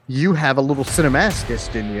You have a little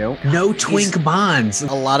cinemasochist in you. No twink bonds.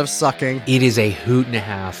 A lot of sucking. It is a hoot and a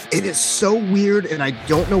half. It is so weird, and I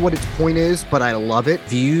don't know what its point is, but I love it.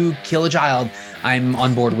 If you kill a child, I'm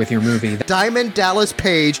on board with your movie. Diamond Dallas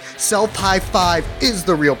Page, self high five, is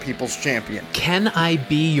the real people's champion. Can I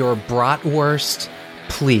be your bratwurst?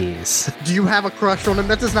 Please. Do you have a crush on him?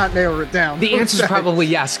 That does not narrow it down. The answer is probably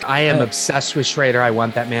yes. I am obsessed with Schrader. I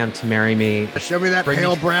want that man to marry me. Show me that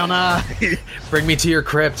pale brown eye. Bring me to your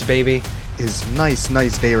crypt, baby. His nice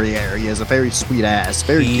derriere. He has a very sweet ass.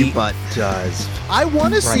 Very cute butt. Does. I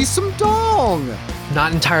want to see some dong.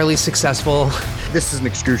 Not entirely successful. This is an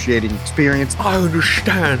excruciating experience. I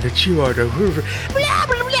understand that you are the Hoover.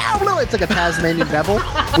 It's like a Tasmanian devil.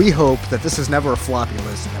 We hope that this is never a floppy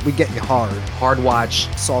listen, that we get you hard. Hard watch.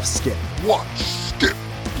 Soft skip. Watch Skip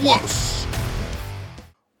Plus.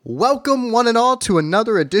 Welcome one and all to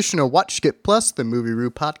another edition of Watch Skip Plus, the Movie Review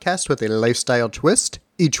podcast with a lifestyle twist.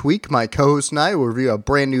 Each week, my co-host and I will review a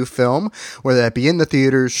brand new film, whether that be in the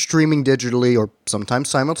theaters, streaming digitally, or sometimes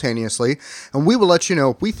simultaneously, and we will let you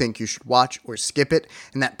know if we think you should watch or skip it,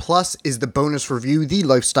 and that plus is the bonus review, the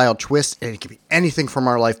lifestyle twist, and it can be anything from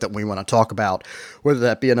our life that we want to talk about, whether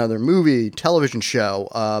that be another movie, television show,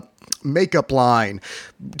 makeup line,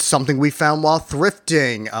 something we found while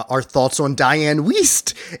thrifting, our thoughts on Diane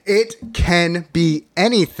Wiest. It can be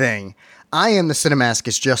anything. I am the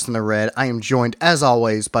Cinemasochist Justin the Red. I am joined, as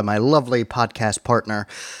always, by my lovely podcast partner,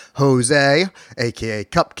 Jose, a.k.a.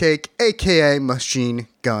 Cupcake, a.k.a. Machine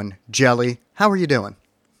Gun Jelly. How are you doing?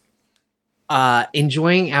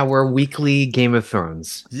 Enjoying our weekly Game of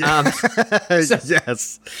Thrones. Yeah.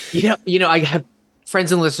 Yes. You know, I have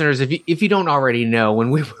friends and listeners, if you don't already know, when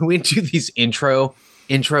we do these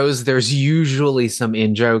intros, there's usually some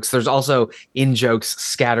in-jokes. There's also in-jokes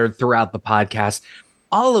scattered throughout the podcast,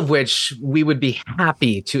 all of which we would be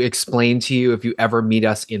happy to explain to you if you ever meet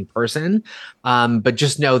us in person. But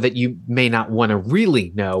just know that you may not want to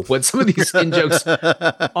really know what some of these in-jokes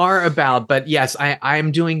are about. But yes, I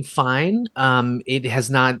am doing fine. It has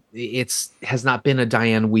not been a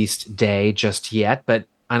Diane Wiest day just yet, but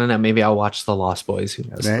I don't know. Maybe I'll watch The Lost Boys. Who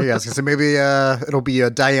knows? Yeah, so maybe it'll be a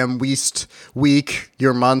Diane Wiest week,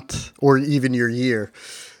 your month, or even your year.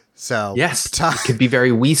 So yes, it could be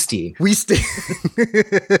very Wiesty. Wiesty.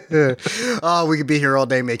 Oh, we could be here all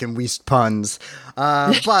day making Wiest puns.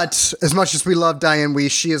 But as much as we love Diane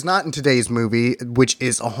Wiest, she is not in today's movie, which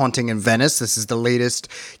is A Haunting in Venice. This is the latest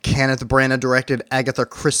Kenneth Branagh-directed Agatha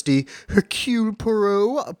Christie Hercule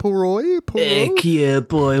Poirot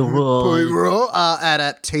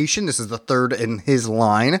adaptation. This is the third in his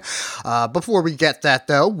line. Before we get that,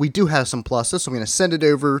 though, we do have some pluses, so I'm going to send it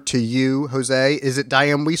over to you, Jose. Is it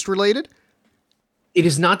Diane Wiest related? It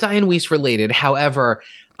is not Diane Wiest related. However,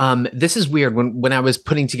 this is weird. When I was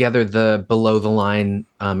putting together the below the line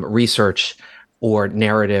research or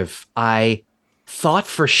narrative, I thought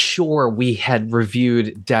for sure we had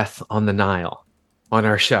reviewed Death on the Nile on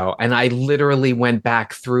our show. And I literally went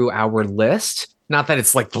back through our list. Not that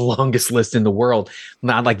it's like the longest list in the world,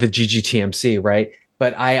 not like the GGTMC, right?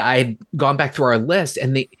 But I'd gone back through our list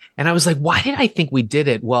and I was like, why did I think we did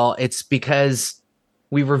it? Well, it's because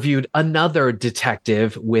we reviewed another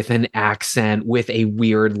detective with an accent with a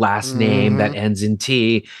weird last name that ends in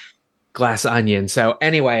T, Glass Onion. So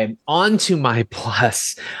anyway, on to my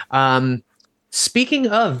plus. Speaking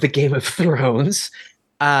of the Game of Thrones,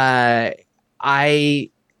 last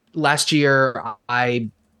year I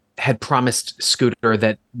had promised Scooter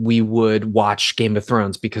that we would watch Game of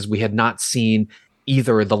Thrones because we had not seen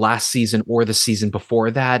either the last season or the season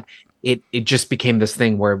before that. It just became this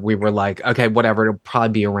thing where we were like, okay, whatever, it'll probably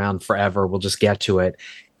be around forever. We'll just get to it.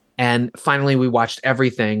 And finally, we watched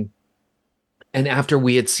everything. And after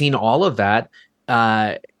we had seen all of that,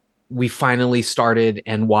 we finally started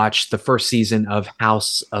and watched the first season of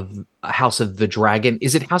House of the Dragon.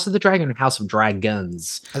 Is it House of the Dragon or House of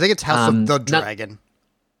Dragons? I think it's House of the Dragon.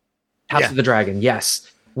 House of the Dragon,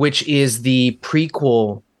 yes. Which is the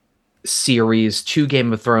prequel series to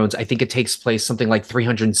Game of Thrones. I think it takes place something like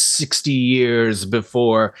 360 years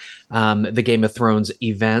before the Game of Thrones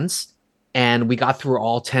events. And we got through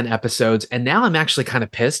all 10 episodes. And now I'm actually kind of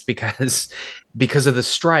pissed because of the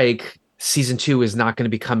strike, season 2 is not going to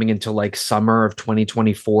be coming until like summer of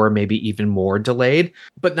 2024, maybe even more delayed.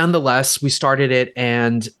 But nonetheless, we started it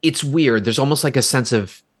and it's weird. There's almost like a sense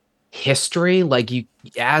of history, like you,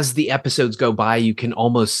 as the episodes go by, you can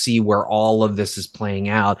almost see where all of this is playing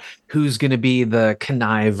out, who's going to be the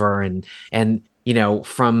conniver, and you know,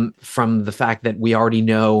 from the fact that we already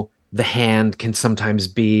know the Hand can sometimes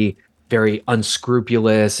be very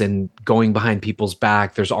unscrupulous and going behind people's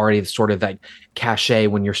back. There's already sort of that cachet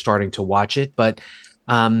when you're starting to watch it, but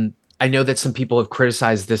I know that some people have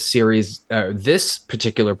criticized this series, this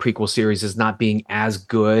particular prequel series, as not being as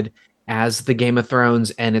good as the Game of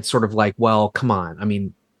Thrones, and it's sort of like, well, come on. I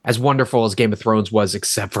mean, as wonderful as Game of Thrones was,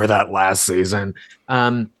 except for that last season,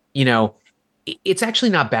 you know, it's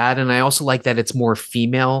actually not bad. And I also like that it's more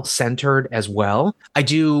female centered as well. I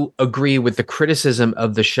do agree with the criticism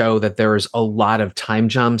of the show that there's a lot of time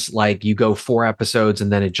jumps, like you go 4 episodes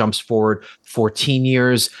and then it jumps forward 14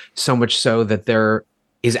 years, so much so that there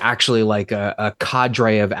is actually like a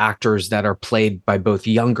cadre of actors that are played by both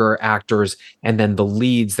younger actors and then the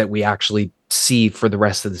leads that we actually see for the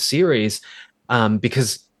rest of the series.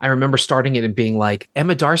 Because I remember starting it and being like,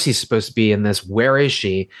 Emma Darcy's supposed to be in this. Where is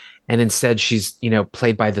she? And instead she's,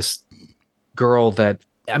 played by this girl that,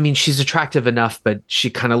 I mean, she's attractive enough, but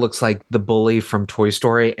she kind of looks like the bully from Toy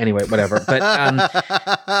Story. Anyway, whatever.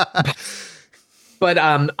 But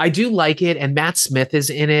I do like it. And Matt Smith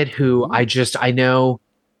is in it, who I know,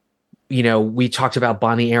 we talked about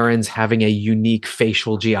Bonnie Aarons having a unique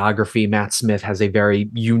facial geography. Matt Smith has a very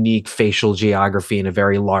unique facial geography and a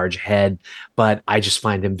very large head, but I just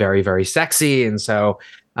find him very, very sexy. And so,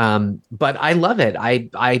 but I love it.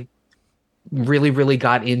 I really, really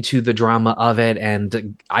got into the drama of it.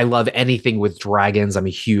 And I love anything with dragons. I'm a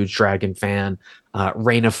huge dragon fan.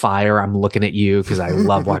 Reign of Fire, I'm looking at you because I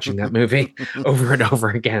love watching that movie over and over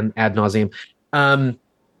again ad nauseum.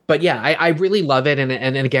 But yeah, I really love it.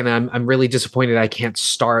 And again, I'm really disappointed I can't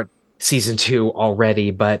start season 2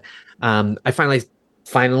 already, but I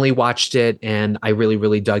finally watched it and I really,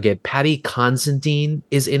 really dug it. Paddy Considine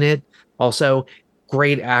is in it also.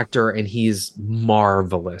 Great actor, and he's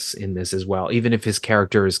marvelous in this as well, even if his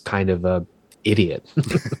character is kind of a idiot.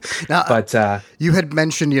 Now, but you had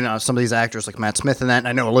mentioned, some of these actors like Matt Smith and that, and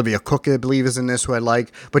I know Olivia Cooke, I believe, is in this, who I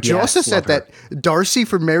like. But you also said that Darcy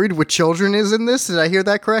from Married with Children is in this. Did I hear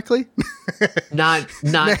that correctly? Not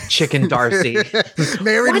Chicken Darcy.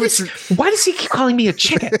 Why does he keep calling me a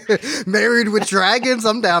chicken? Married with Dragons.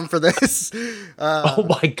 I'm down for this. Oh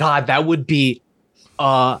my God, that would be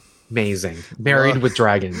amazing. Married with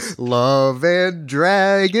Dragons. Love and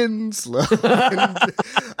Dragons. No,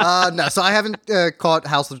 so I haven't caught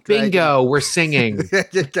House of Dragons. Bingo, we're singing. Yeah,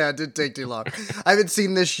 it didn't take too long. I haven't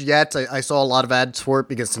seen this yet. I saw a lot of ads for it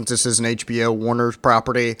because since this is an HBO Warner's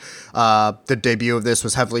property, the debut of this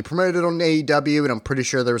was heavily promoted on AEW, and I'm pretty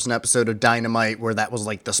sure there was an episode of Dynamite where that was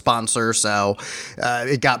like the sponsor, so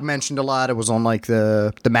it got mentioned a lot. It was on like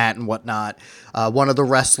the mat and whatnot. One of the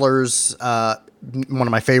wrestlers, one of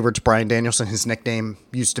my favorites, Bryan Danielson, his nickname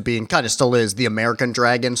used to be and kind of still is the American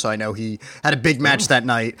Dragon, so I know he had a big match that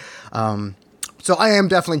night. So I am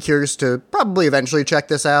definitely curious to probably eventually check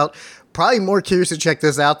this out. Probably more curious to check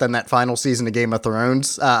this out than that final season of Game of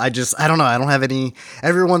Thrones. I don't know. I don't have any.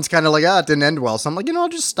 Everyone's kind of like, it didn't end well. So I'm like, I'll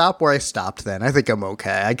just stop where I stopped then. I think I'm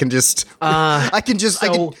okay. I can do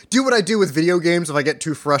what I do with video games. If I get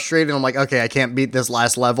too frustrated, I'm like, okay, I can't beat this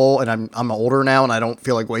last level, and I'm older now, and I don't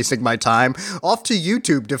feel like wasting my time. Off to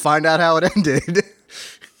YouTube to find out how it ended.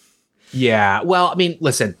 Yeah. Well, I mean,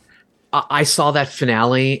 listen, I saw that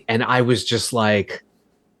finale, and I was just like,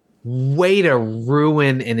 way to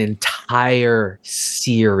ruin an entire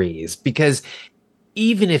series, because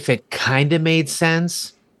even if it kind of made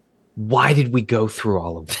sense, why did we go through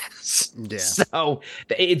all of this? Yeah. So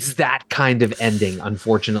it's that kind of ending,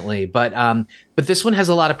 unfortunately. But this one has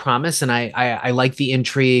a lot of promise, and I like the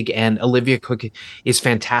intrigue, and Olivia Cooke is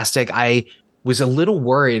fantastic. I was a little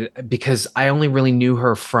worried because I only really knew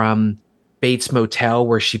her from Bates Motel,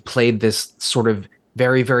 where she played this sort of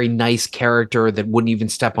very, very nice character that wouldn't even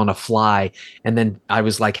step on a fly. And then I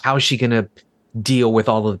was like, how is she going to deal with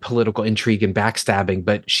all of the political intrigue and backstabbing?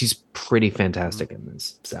 But she's pretty fantastic in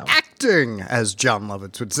this. So acting, as John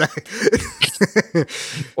Lovitz would say.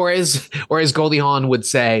 or as Goldie Hawn would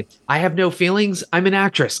say, I have no feelings. I'm an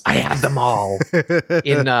actress. I have them all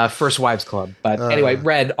in First Wives Club. But anyway,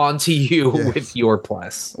 Red, on to you with your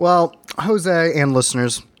plus. Well, Jose and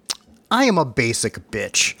listeners, I am a basic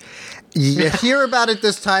bitch. You hear about it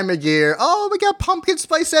this time of year. Oh, we got pumpkin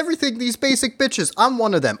spice everything, these basic bitches. I'm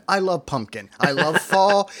one of them. I love pumpkin. I love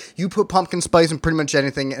fall. You put pumpkin spice in pretty much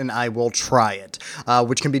anything, and I will try it,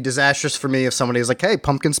 which can be disastrous for me if somebody is like, hey,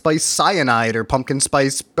 pumpkin spice cyanide or pumpkin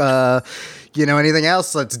spice, anything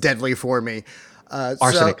else that's deadly for me.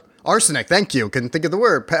 Arsenic. Arsenic, thank you. Couldn't think of the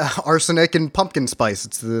word. Arsenic and pumpkin spice.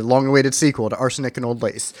 It's the long-awaited sequel to Arsenic and Old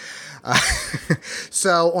Lace.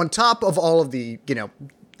 So on top of all of the,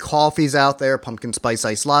 coffees out there, pumpkin spice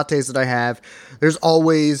iced lattes that I have, there's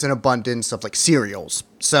always an abundance of like cereals.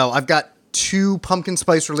 So I've got 2 pumpkin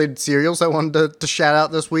spice related cereals I wanted to shout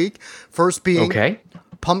out this week. First being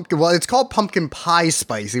pumpkin. Well, it's called pumpkin pie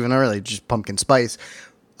spice, even though really just pumpkin spice.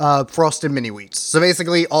 Frosted mini wheats. So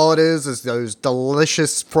basically, all it is those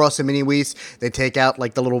delicious frosted mini wheats. They take out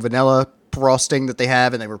like the little vanilla frosting that they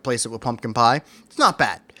have, and they replace it with pumpkin pie. It's not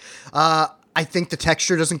bad. I think the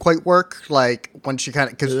texture doesn't quite work. Like once you kind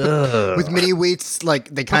of, because with mini wheats, like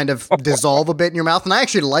they kind of dissolve a bit in your mouth, and I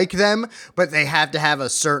actually like them, but they have to have a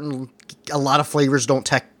lot of flavors don't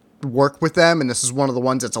work with them, and this is one of the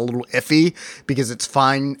ones that's a little iffy because it's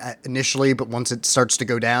fine initially, but once it starts to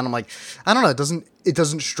go down, I'm like, I don't know, it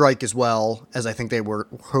doesn't strike as well as I think they were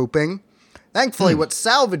hoping. Thankfully, what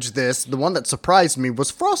salvaged this, the one that surprised me,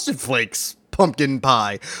 was Frosted Flakes pumpkin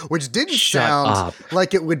pie, which didn't sound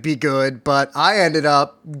like it would be good, but I ended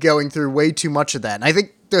up going through way too much of that. And I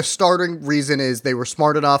think the starting reason is they were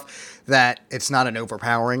smart enough that it's not an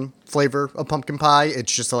overpowering flavor of pumpkin pie.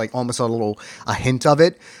 It's just like almost a hint of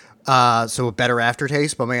it. So a better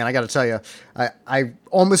aftertaste. But man, I got to tell you, I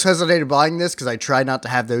almost hesitated buying this because I try not to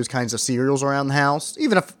have those kinds of cereals around the house,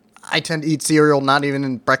 even if I tend to eat cereal not even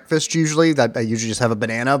in breakfast usually. I usually just have a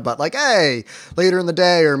banana, but like, hey, later in the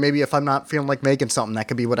day, or maybe if I'm not feeling like making something, that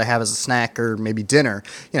could be what I have as a snack or maybe dinner.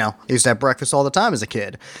 You know, I used to have breakfast all the time as a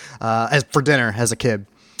kid, for dinner as a kid.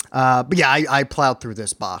 But yeah, I plowed through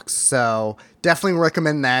this box, so definitely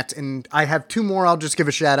recommend that. And I have two more I'll just give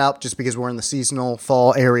a shout out just because we're in the seasonal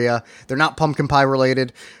fall area. They're not pumpkin pie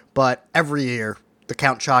related, but every year, the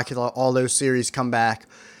Count Chocula, all those series come back.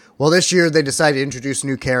 Well, this year they decided to introduce a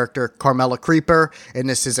new character, Carmela Creeper, and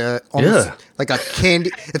this is almost like a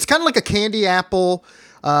candy. It's kind of like a candy apple,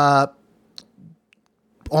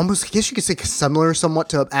 almost, I guess you could say similar somewhat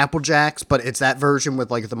to Apple Jacks, but it's that version with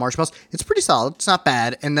like the marshmallows. It's pretty solid. It's not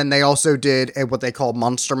bad. And then they also did what they call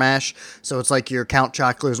Monster Mash. So it's like your Count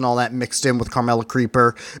Chocolate and all that mixed in with Carmela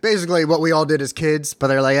Creeper. Basically what we all did as kids, but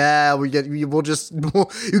they're like, you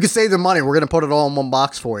can save the money. We're going to put it all in one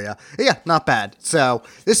box for you. Yeah, not bad. So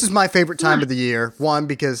this is my favorite time of the year. One,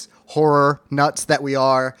 because horror nuts that we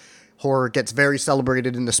are. Horror gets very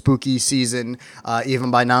celebrated in the spooky season, even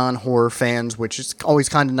by non-horror fans, which is always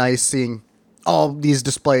kind of nice seeing all these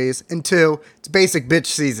displays. And two, it's basic bitch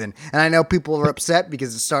season. And I know people are upset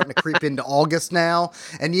because it's starting to creep into August now.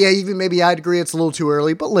 And yeah, even maybe I'd agree it's a little too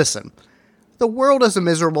early, but listen. The world is a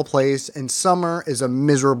miserable place, and summer is a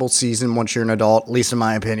miserable season once you're an adult, at least in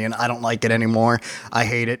my opinion. I don't like it anymore. I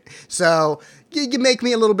hate it. So you make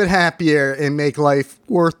me a little bit happier and make life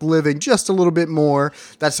worth living just a little bit more.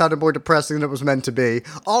 That sounded more depressing than it was meant to be.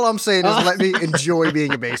 All I'm saying is let me enjoy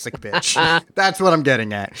being a basic bitch. That's what I'm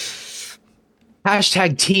getting at.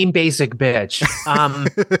 Hashtag team basic bitch.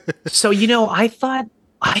 So,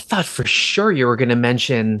 I thought for sure you were going to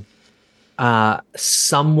mention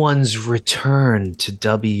someone's return to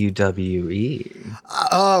WWE.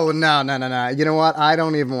 Oh, no. You know what? I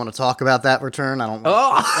don't even want to talk about that return. I don't.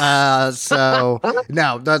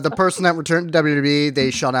 No, the person that returned to WWE, they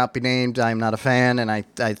shall not be named. I'm not a fan, and I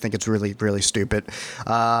think it's really, really stupid.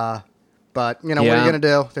 But what are you going to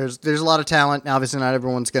do? There's a lot of talent. Obviously, not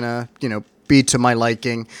everyone's going to, be to my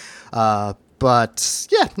liking. But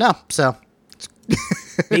yeah, no. So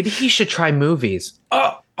maybe he should try movies.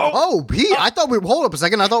 I thought hold up a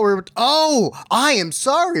second. I am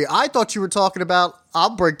sorry. I thought you were talking about,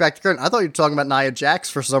 I'll break back the curtain. I thought you were talking about Nia Jax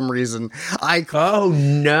for some reason. Oh,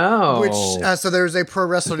 no. So there's a pro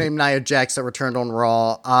wrestler named Nia Jax that returned on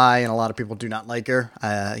Raw. I and a lot of people do not like her.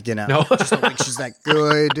 No. Just don't think she's that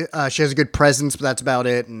good. She has a good presence, but that's about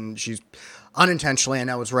it. And she's unintentionally, I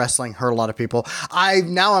know it's wrestling, hurt a lot of people.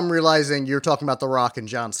 I'm realizing you're talking about The Rock and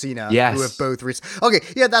John Cena, yes, who have both okay,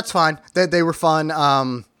 yeah, that's fine. They were fun.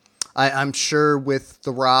 I'm sure with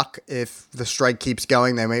The Rock, if the strike keeps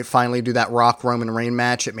going, they may finally do that Rock Roman Reigns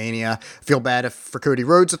match at Mania. Feel bad for Cody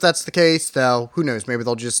Rhodes if that's the case, though. Who knows? Maybe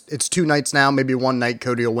it's 2 nights now. Maybe one night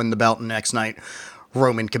Cody will win the belt, and the next night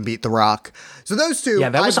Roman can beat The Rock. So those two. Yeah,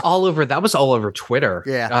 that was all over Twitter.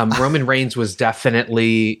 Yeah. Roman Reigns was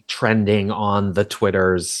definitely trending on the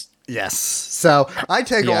Twitters. Yes. So I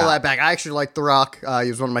take all that back. I actually like The Rock. He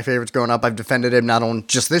was one of my favorites growing up. I've defended him not on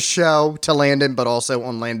just this show to Landon, but also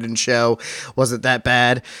on Landon's show. Wasn't that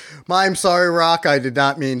bad. I'm sorry, Rock. I did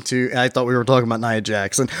not mean to. I thought we were talking about Nia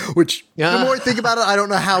Jax, which the more I think about it, I don't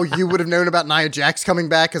know how you would have known about Nia Jax coming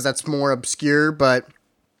back because that's more obscure, but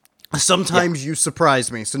sometimes you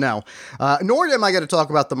surprise me. So no, nor am I going to talk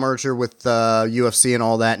about the merger with UFC and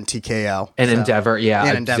all that and TKO. And Endeavor. Yeah.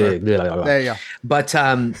 And Endeavor. There you go. But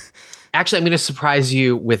actually, I'm going to surprise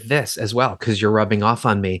you with this as well, because you're rubbing off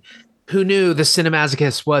on me. Who knew the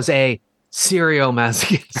Cinemasochist was a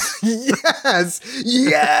serial-masochist?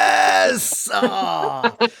 Yes.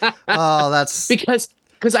 Oh, that's... Because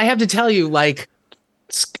I have to tell you, like,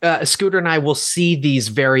 Scooter and I will see these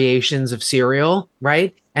variations of cereal,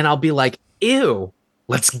 right? And I'll be like, ew,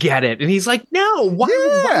 let's get it. And he's like, no,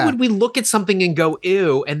 why would we look at something and go,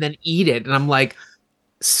 ew, and then eat it? And I'm like,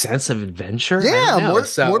 sense of adventure? Yeah,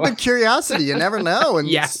 morbid curiosity. You never know. And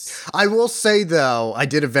yes. I will say, though, I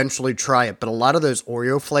did eventually try it, but a lot of those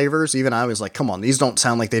Oreo flavors, even I was like, come on, these don't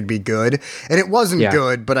sound like they'd be good. And it wasn't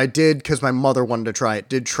good, but I did, because my mother wanted to try it,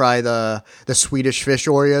 did try the Swedish Fish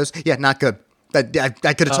Oreos. Yeah, not good.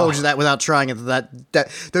 I could have told you that without trying it. That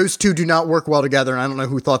those two do not work well together, and I don't know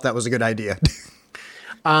who thought that was a good idea.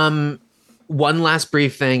 One last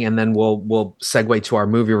brief thing, and then we'll segue to our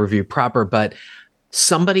movie review proper, but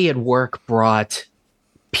somebody at work brought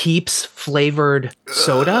Peeps flavored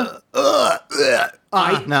soda.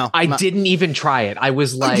 I didn't even try it. I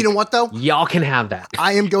was like, you know what though? Y'all can have that.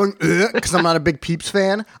 I am going because I'm not a big Peeps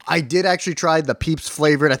fan. I did actually try the Peeps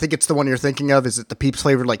flavored. I think it's the one you're thinking of. Is it the Peeps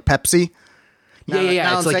flavored like Pepsi?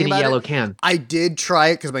 Yeah. It's like in a yellow can. I did try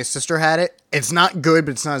it because my sister had it. It's not good,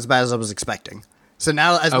 but it's not as bad as I was expecting. So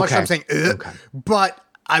now, as much as I'm saying, but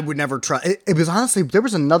I would never try. It was honestly, there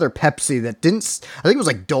was another Pepsi that didn't, I think it was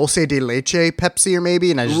like Dulce de Leche Pepsi or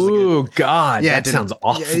maybe. And I just God. Yeah, that sounds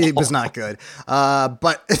awful. It was not good.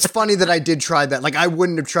 But it's funny that I did try that. Like, I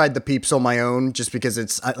wouldn't have tried the Peeps on my own just because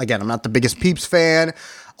again, I'm not the biggest Peeps fan.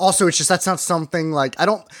 Also, it's just, that's not something like,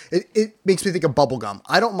 it makes me think of bubblegum.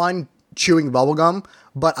 I don't mind chewing bubblegum,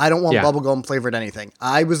 but I don't want bubblegum flavored anything.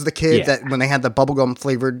 I was the kid that when they had the bubblegum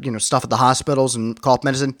flavored, stuff at the hospitals and cough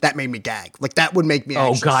medicine, that made me gag. Like, that would make me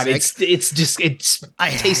sick. It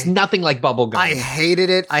tastes nothing like bubblegum. I hated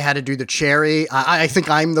it. I had to do the cherry. I think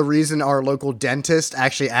I'm the reason our local dentist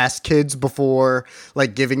actually asked kids before,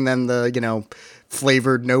 like, giving them the,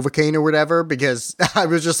 flavored Novocaine or whatever, because I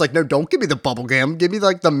was just like, no, don't give me the bubble gum. Give me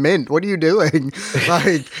like the mint. What are you doing?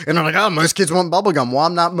 And I'm like, oh, most kids want bubble gum. Well,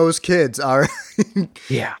 I'm not most kids. All right.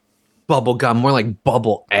 Yeah. Bubble gum, more like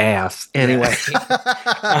bubble ass. Anyway.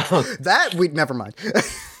 Never mind.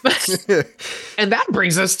 And that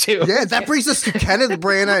brings us to... Yeah, that brings us to Kenneth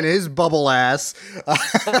Branagh and his bubble ass.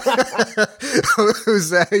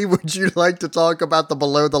 Jose, would you like to talk about the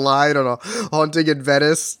Below the Line on A Haunting in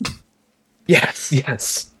Venice?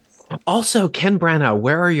 Yes. Also, Ken Branagh,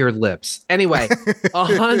 where are your lips? Anyway,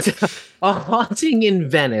 A Haunting in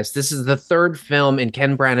Venice. This is the third film in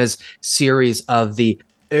Ken Branagh's series of the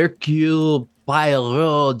Hercule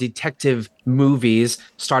Poirot detective movies,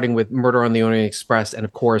 starting with Murder on the Orient Express and,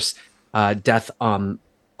 of course, Death on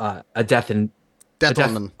the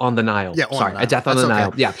Nile. Yeah, A Death on the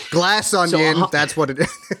Nile. Yeah. Glass Onion, that's what it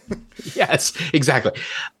is. Yes, exactly.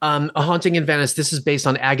 A Haunting in Venice. This is based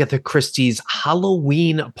on Agatha Christie's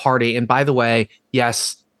Halloween Party. And by the way,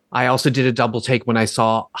 yes, I also did a double take when I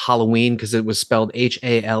saw Halloween because it was spelled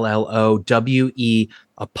HALLOWE'En.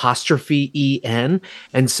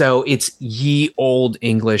 And so it's ye old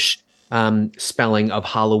English spelling of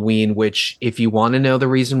Halloween, which, if you want to know the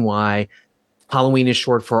reason why, Halloween is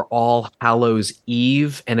short for All Hallows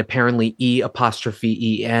Eve, and apparently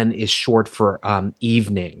E''En is short for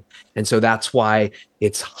evening. And so that's why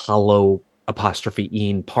it's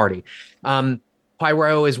Hallow''En Party.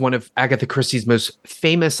 Poirot is one of Agatha Christie's most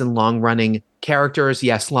famous and long-running characters.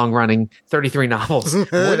 Yes, long-running, 33 novels,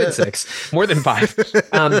 more than 6, more than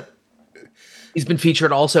 5. He's been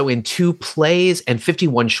featured also in 2 plays and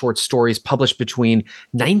 51 short stories published between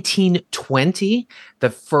 1920. The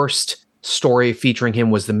first story featuring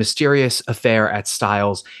him was The Mysterious Affair at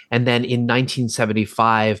Styles, and then in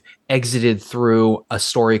 1975 exited through a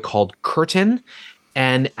story called Curtain.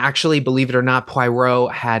 And actually, believe it or not,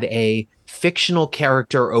 Poirot had a fictional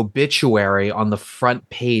character obituary on the front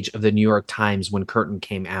page of the New York Times when Curtain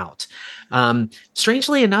came out.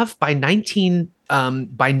 Strangely enough, by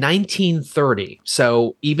 1930,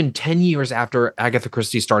 so even 10 years after Agatha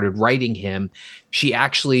Christie started writing him, she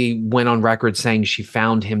actually went on record saying she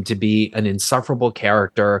found him to be an insufferable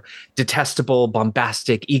character, detestable,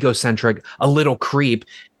 bombastic, egocentric, a little creep.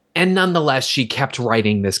 And nonetheless, she kept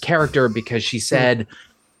writing this character because she said,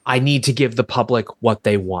 I need to give the public what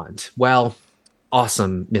they want. Well,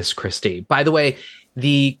 awesome, Miss Christie. By the way,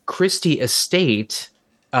 the Christie estate,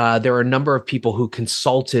 there are a number of people who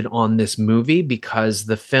consulted on this movie because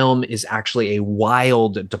the film is actually a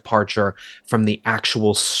wild departure from the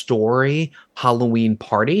actual story, Halloween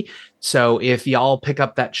Party. So if y'all pick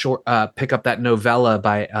up that novella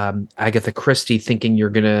by Agatha Christie thinking you're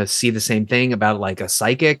going to see the same thing about like a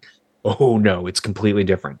psychic, oh no, it's completely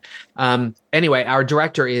different. Anyway, our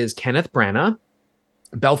director is Kenneth Branagh.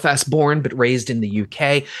 Belfast born, but raised in the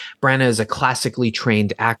UK. Branagh is a classically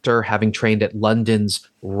trained actor, having trained at London's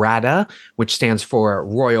RADA, which stands for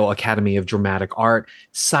Royal Academy of Dramatic Art.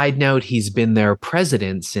 Side note, he's been their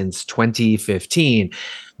president since 2015.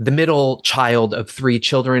 The middle child of three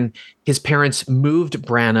children, his parents moved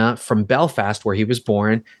Branagh from Belfast, where he was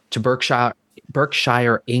born, to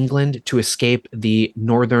Berkshire, England, to escape the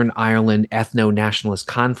Northern Ireland ethno-nationalist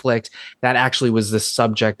conflict. That actually was the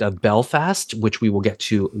subject of Belfast, which we will get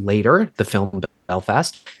to later, the film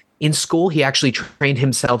Belfast. In school, he actually trained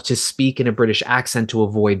himself to speak in a British accent to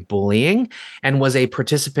avoid bullying, and was a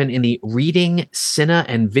participant in the Reading, Cine,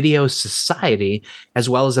 and Video Society, as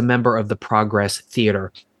well as a member of the Progress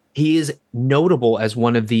Theatre. He is notable as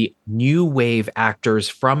one of the new wave actors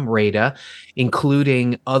from RADA,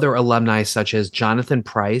 including other alumni such as Jonathan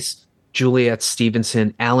Pryce, Juliet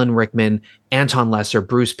Stevenson, Alan Rickman, Anton Lesser,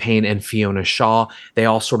 Bruce Payne, and Fiona Shaw. They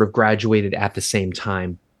all sort of graduated at the same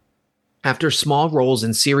time. After small roles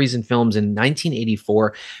in series and films in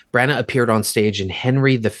 1984, Branagh appeared on stage in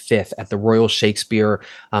Henry V at the Royal Shakespeare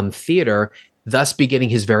Theatre, thus beginning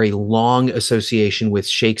his very long association with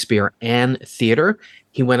Shakespeare and theater.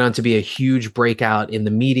 He went on to be a huge breakout in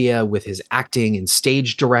the media with his acting and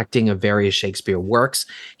stage directing of various Shakespeare works.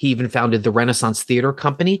 He even founded the Renaissance Theatre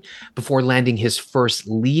Company before landing his first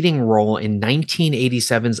leading role in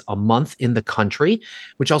 1987's A Month in the Country,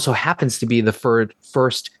 which also happens to be the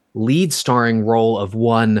first lead starring role of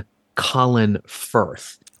one Colin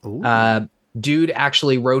Firth. Dude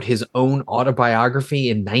actually wrote his own autobiography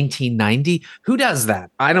in 1990. Who does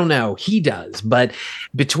that? I don't know. He does. But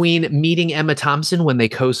between meeting Emma Thompson when they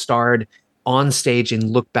co-starred on stage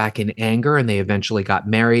in Look Back in Anger, and they eventually got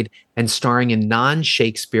married, and starring in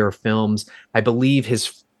non-Shakespeare films, I believe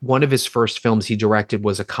one of his first films he directed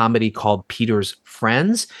was a comedy called Peter's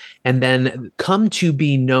Friends, and then come to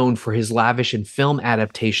be known for his lavish and film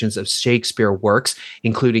adaptations of Shakespeare works,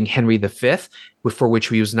 including Henry V, for which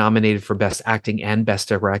he was nominated for Best Acting and Best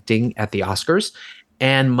Directing at the Oscars,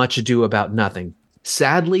 and Much Ado About Nothing.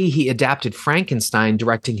 Sadly, he adapted Frankenstein,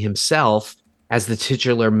 directing himself as the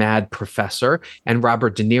titular mad professor and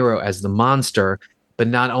Robert De Niro as the monster. But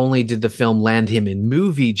not only did the film land him in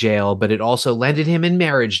movie jail, but it also landed him in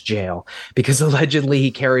marriage jail, because allegedly he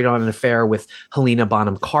carried on an affair with Helena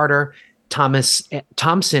Bonham Carter.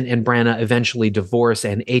 Thompson and Branagh eventually divorced,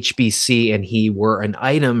 and HBC and he were an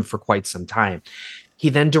item for quite some time. He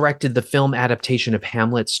then directed the film adaptation of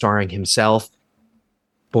Hamlet starring himself.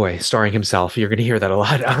 Boy, starring himself. You're going to hear that a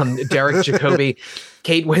lot. Derek Jacobi,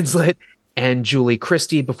 Kate Winslet, and Julie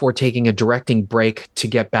Christie before taking a directing break to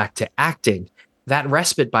get back to acting. That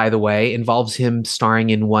respite, by the way, involves him starring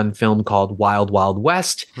in one film called Wild Wild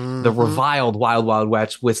West, the reviled Wild Wild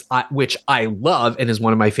West, which I love and is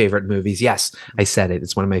one of my favorite movies. Yes, I said it.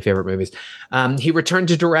 It's one of my favorite movies. He returned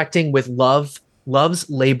to directing with Love's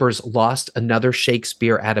Labour's Lost, another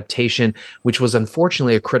Shakespeare adaptation, which was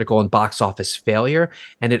unfortunately a critical and box office failure,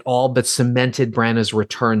 and it all but cemented Branagh's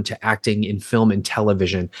return to acting in film and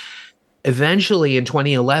television. Eventually, in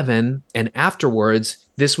 2011 and afterwards,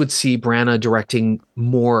 this would see Branagh directing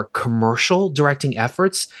more commercial directing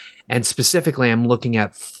efforts. And specifically, I'm looking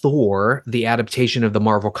at Thor, the adaptation of the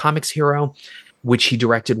Marvel Comics hero, which he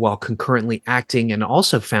directed while concurrently acting and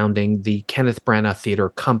also founding the Kenneth Branagh Theatre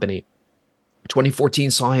Company.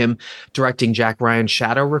 2014 saw him directing Jack Ryan's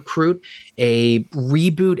Shadow Recruit, a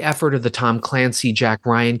reboot effort of the Tom Clancy Jack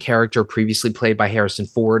Ryan character previously played by Harrison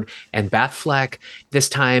Ford and Batfleck. This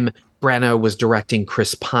time, Branagh was directing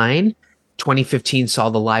Chris Pine. 2015 saw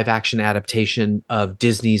the live-action adaptation of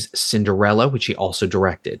Disney's Cinderella, which he also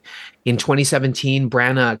directed. In 2017,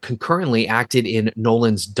 Branagh concurrently acted in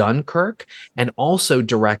Nolan's Dunkirk and also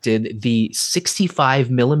directed the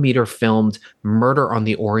 65mm filmed Murder on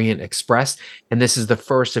the Orient Express, and this is the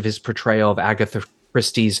first of his portrayal of Agatha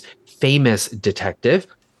Christie's famous detective.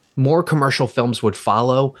 More commercial films would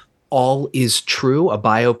follow. All Is True, a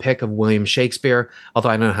biopic of William Shakespeare, although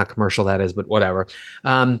I don't know how commercial that is, but whatever.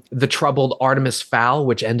 The Troubled Artemis Fowl,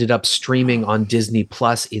 which ended up streaming on Disney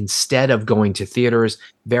Plus instead of going to theaters.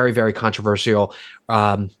 Very, very controversial.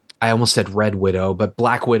 I almost said Red Widow, but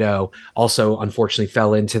Black Widow also unfortunately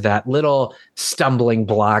fell into that little stumbling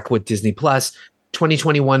block with Disney Plus.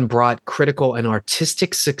 2021 brought critical and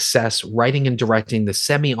artistic success writing and directing the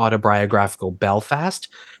semi-autobiographical Belfast,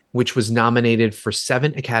 which was nominated for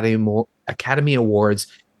 7 Academy Awards,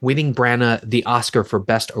 winning Branagh the Oscar for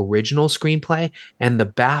Best Original Screenplay and the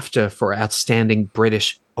BAFTA for Outstanding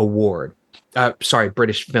British Film.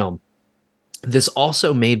 This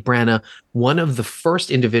also made Branagh one of the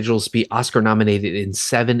first individuals to be Oscar nominated in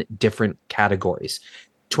 7 different categories.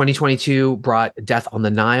 2022 brought Death on the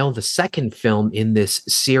Nile, the second film in this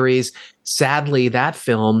series. Sadly, that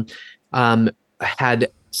film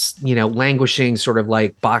had languishing sort of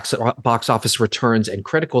like box office returns and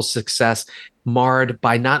critical success, marred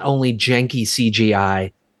by not only janky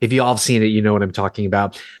CGI. If you all have seen it, you know what I'm talking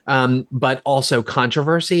about. But also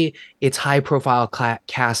controversy. Its high-profile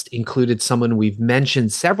cast included someone we've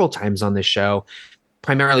mentioned several times on this show,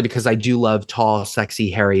 primarily because I do love tall, sexy,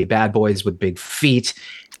 hairy bad boys with big feet.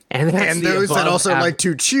 And those that also like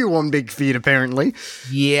to chew on big feet, apparently.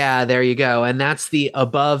 Yeah, there you go. And that's the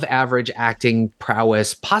above average acting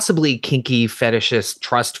prowess, possibly kinky fetishist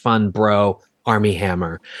trust fund bro, Armie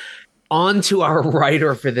Hammer. On to our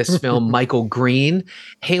writer for this film, Michael Green.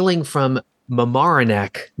 Hailing from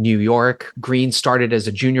Mamaroneck, New York, Green started as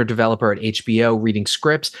a junior developer at HBO reading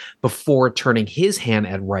scripts before turning his hand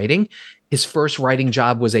at writing. His first writing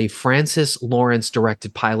job was a Francis Lawrence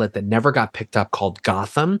directed pilot that never got picked up called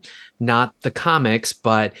Gotham. Not the comics,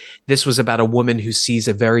 but this was about a woman who sees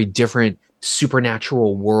a very different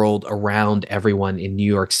supernatural world around everyone in New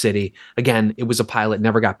York City. Again, it was a pilot,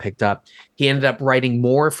 never got picked up. He ended up writing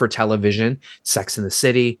more for television, Sex and the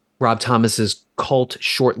City, Rob Thomas's cult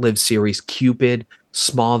short-lived series Cupid,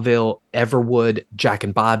 Smallville, Everwood, Jack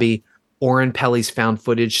and Bobby, Oren Peli's found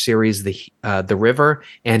footage series, The River,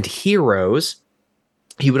 and Heroes.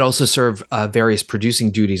 He would also serve various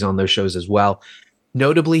producing duties on those shows as well.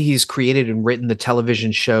 Notably, he's created and written the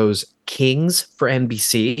television shows Kings for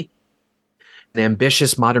NBC, an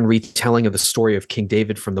ambitious modern retelling of the story of King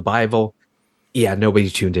David from the Bible. Yeah, nobody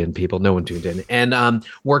tuned in, people. No one tuned in. And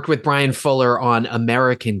worked with Brian Fuller on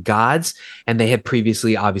American Gods, and they had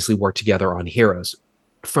previously obviously worked together on Heroes.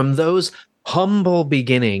 From those humble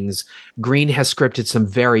beginnings, Green has scripted some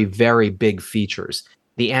very, very big features.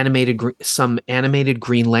 Some animated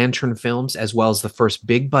Green Lantern films, as well as the first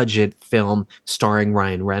big budget film starring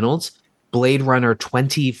Ryan Reynolds, Blade Runner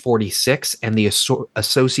 2046, and the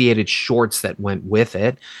associated shorts that went with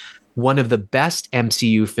it. One of the best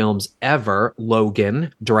MCU films ever,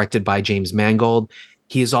 Logan, directed by James Mangold.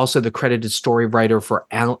 He is also the credited story writer for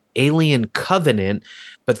Alien Covenant,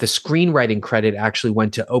 but the screenwriting credit actually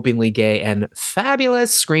went to openly gay and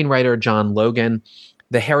fabulous screenwriter John Logan.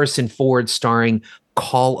 The Harrison Ford starring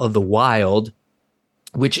Call of the Wild,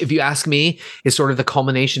 which, if you ask me, is sort of the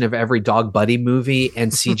culmination of every dog buddy movie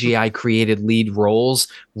and CGI created lead roles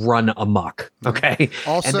run amok. Okay.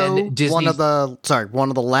 Also, and then one of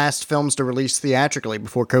the last films to release theatrically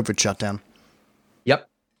before COVID shut down. Yep.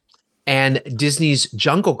 And Disney's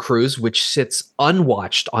Jungle Cruise, which sits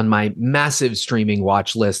unwatched on my massive streaming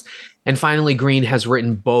watch list. And finally, Green has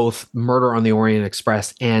written both Murder on the Orient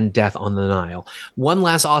Express and Death on the Nile. One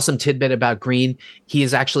last awesome tidbit about Green. He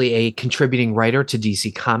is actually a contributing writer to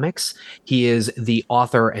DC Comics. He is the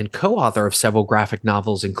author and co-author of several graphic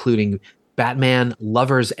novels, including Batman,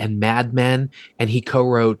 Lovers, and Madmen. And he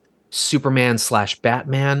co-wrote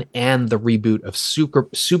Superman/Batman and the reboot of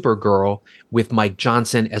Supergirl with Mike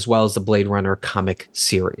Johnson, as well as the Blade Runner comic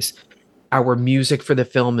series. Our music for the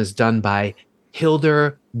film is done by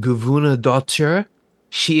Hildur Guðnadóttir.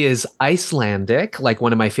 She is Icelandic, like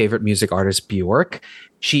one of my favorite music artists, Björk.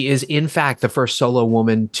 She is, in fact, the first solo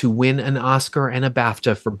woman to win an Oscar and a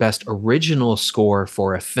BAFTA for Best Original Score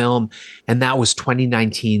for a film, and that was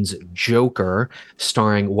 2019's Joker,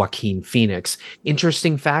 starring Joaquin Phoenix.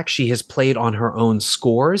 Interesting fact, she has played on her own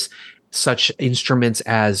scores, such instruments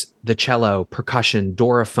as the cello, percussion,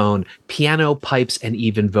 doraphone, piano, pipes, and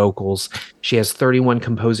even vocals. She has 31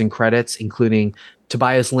 composing credits, including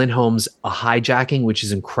Tobias Lindholm's A Hijacking, which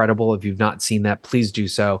is incredible. If you've not seen that, please do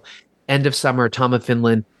so. End of Summer, Tom of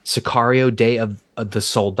Finland, Sicario, Day of the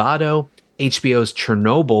Soldado, HBO's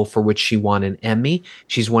Chernobyl, for which she won an Emmy.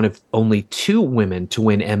 She's one of only 2 women to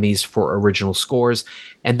win Emmys for original scores,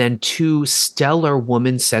 and then 2 stellar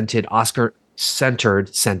woman-centered woman-centered.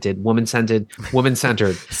 Sentable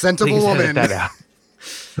woman.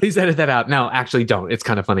 Please edit that out. No, actually don't. It's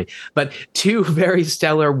kind of funny. But 2 very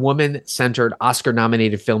stellar woman-centered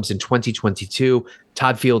Oscar-nominated films in 2022,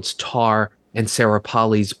 Todd Field's Tar and Sarah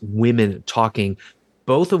Polley's Women Talking,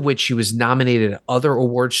 both of which she was nominated at other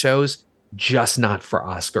award shows, just not for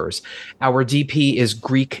Oscars. Our DP is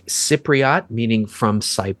Greek Cypriot, meaning from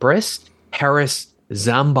Cyprus, Harris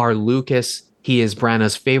Zambarloukas. He is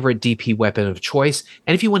Brana's favorite DP weapon of choice.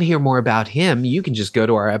 And if you want to hear more about him, you can just go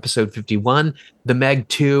to our episode 51, The Meg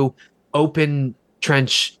 2, Open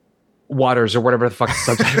Trench Waters, or whatever the fuck the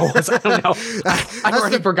subtitle was. I don't know. I've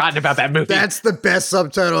already forgotten about that movie. That's the best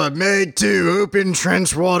subtitle. Meg 2, Open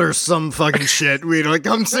Trench Waters, some fucking shit. We don't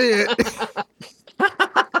come see it.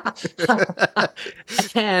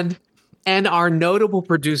 And And our notable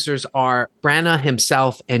producers are Branagh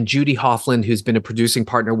himself and Judy Hoffland, who's been a producing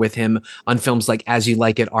partner with him on films like As You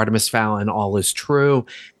Like It, Artemis Fowl, and All Is True.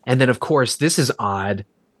 And then, of course, this is odd.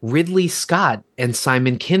 Ridley Scott and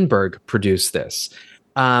Simon Kinberg produced this.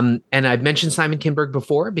 And I've mentioned Simon Kinberg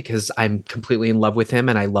before because I'm completely in love with him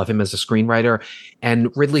and I love him as a screenwriter.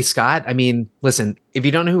 And Ridley Scott, I mean, listen, if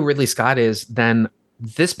you don't know who Ridley Scott is, then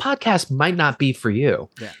this podcast might not be for you.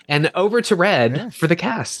 Yeah. And over to Red for the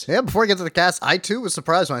cast. Yeah, before I get to the cast, I too was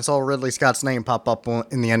surprised when I saw Ridley Scott's name pop up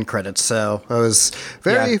in the end credits. So it was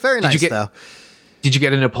very nice, though. Did you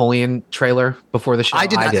get a Napoleon trailer before the show? I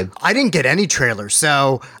did. I didn't get any trailer,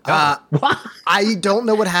 so I don't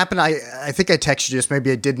know what happened. I think I texted you, just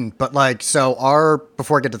maybe I didn't. But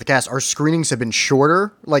before I get to the cast, our screenings have been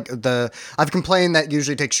shorter. I've complained that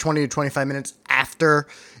usually takes 20 to 25 minutes after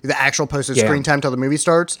the actual posted screen time till the movie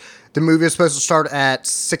starts. The movie was supposed to start at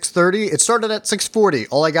 6:30. It started at 6:40.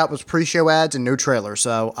 All I got was pre-show ads and no trailer.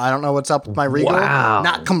 So I don't know what's up with my Regal. Wow.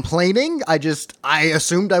 Not complaining. I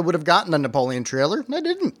assumed I would have gotten a Napoleon trailer, and I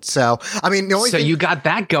didn't. So, I mean, the only thing... you got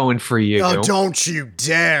that going for you. Oh, don't you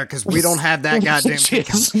dare, because we don't have that goddamn...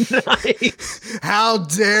 Nice. How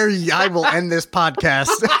dare you? I will end this podcast.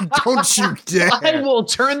 Don't you dare. I will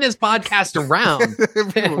turn this podcast around.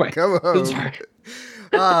 Go home. Sorry.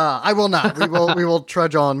 I will not. We will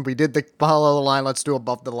trudge on. We did the below the line. Let's do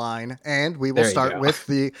above the line. And we will start with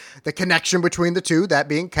the connection between the two, that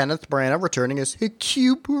being Kenneth Branagh returning as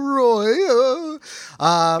Hercule Poirot.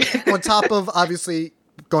 On top of, obviously,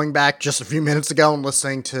 going back just a few minutes ago and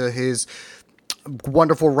listening to his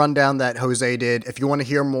wonderful rundown that Jose did. If you want to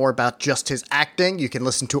hear more about just his acting, you can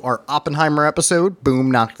listen to our Oppenheimer episode.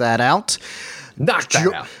 Boom, knocked that out.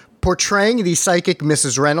 Out. Portraying the psychic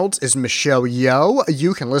Mrs. Reynolds is Michelle Yeoh.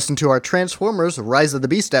 You can listen to our Transformers Rise of the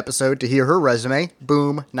Beast episode to hear her resume.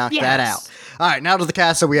 Boom, knock that out. All right, now to the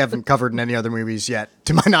cast that we haven't covered in any other movies yet,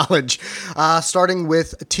 to my knowledge. Starting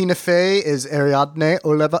with Tina Fey is Ariadne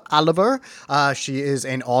Oliver. She is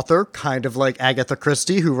an author, kind of like Agatha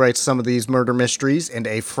Christie, who writes some of these murder mysteries, and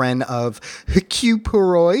a friend of Hercule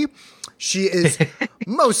Poirot. She is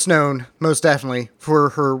most definitely, for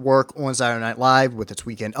her work on Saturday Night Live with its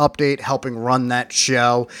Weekend Update, helping run that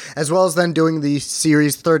show, as well as then doing the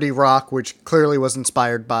series 30 Rock, which clearly was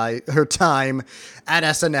inspired by her time at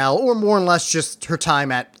SNL, or more or less just her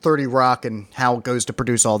time at 30 Rock and how it goes to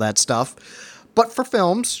produce all that stuff. But for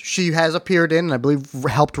films, she has appeared in, and I believe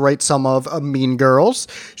helped write some of Mean Girls.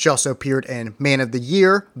 She also appeared in Man of the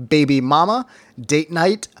Year, Baby Mama, Date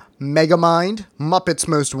Night, Megamind, Muppets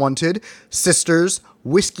Most Wanted, Sisters,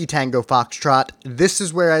 Whiskey Tango Foxtrot, This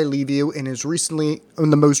Is Where I Leave You, and is recently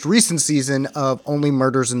in the most recent season of Only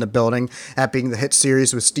Murders in the Building, that being the hit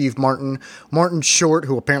series with Steve Martin, Martin Short,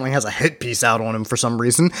 who apparently has a hit piece out on him for some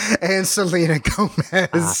reason, and Selena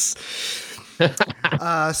Gomez.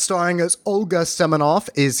 Starring as Olga Semenoff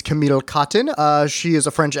is Camille Cotton. She is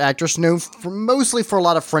a French actress known mostly for a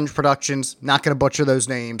lot of French productions. Not going to butcher those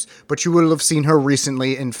names, but you will have seen her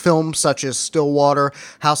recently in films such as Stillwater,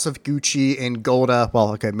 House of Gucci, and Golda.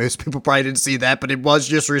 Well, okay, most people probably didn't see that, but it was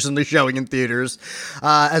just recently showing in theaters.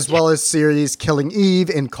 As well as series Killing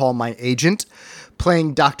Eve and Call My Agent.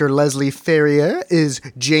 Playing Dr. Leslie Ferrier is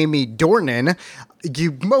Jamie Dornan.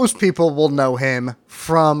 Most people will know him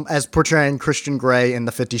from as portraying Christian Grey in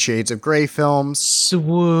the 50 Shades of Grey films.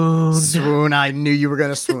 Swoon. I knew you were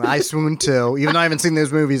going to swoon. I swoon too. Even though I haven't seen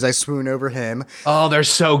those movies, I swoon over him. Oh, they're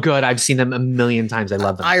so good. I've seen them a million times. I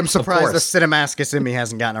love them. I am surprised the Cinemascus in me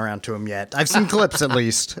hasn't gotten around to him yet. I've seen clips at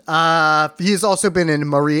least. He's also been in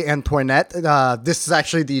Marie Antoinette. This is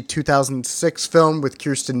actually the 2006 film with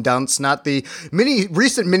Kirsten Dunst, not the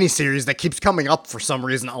recent miniseries that keeps coming up for some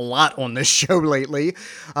reason a lot on this show lately.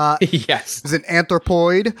 Yes. Is an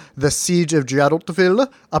Anthropoid, The Siege of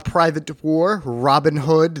Jadotville, A Private War, Robin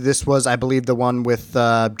Hood. This was, I believe, the one with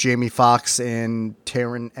Jamie Foxx and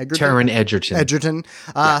Taron Egerton.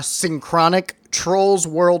 Synchronic, Trolls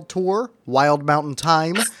World Tour, Wild Mountain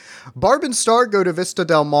Time. Barb and Star go to Vista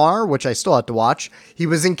Del Mar, which I still have to watch. He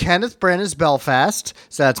was in Kenneth Branagh's Belfast,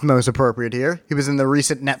 so that's most appropriate here. He was in the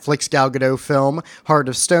recent Netflix Gal Gadot film, Heart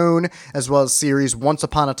of Stone, as well as series Once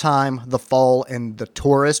Upon a Time, The Fall, and The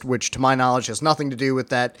Tourist, which to my knowledge has nothing to do with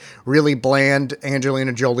that really bland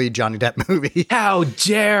Angelina Jolie Johnny Depp movie. How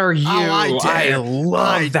dare you? Oh, I dare. I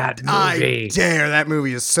love that movie. I dare. That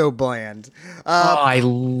movie is so bland. I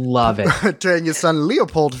love it. Portraying his son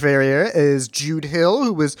Leopold Ferrier is Jude Hill,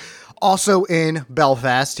 who was also in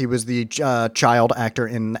Belfast. He was the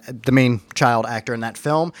the main child actor in that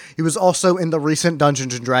film. He was also in the recent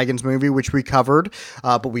Dungeons and Dragons movie, which we covered,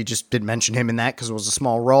 but we just didn't mention him in that because it was a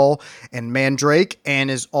small role, and Mandrake,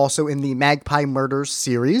 and is also in the Magpie Murders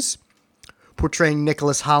series. Portraying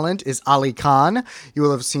Nicholas Holland is Ali Khan. You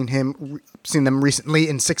will have seen them recently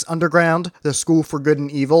in Six Underground, The School for Good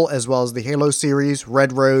and Evil, as well as the Halo series,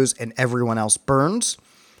 Red Rose, and Everyone Else Burns.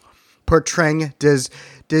 Portraying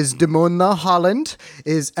Desdemona Holland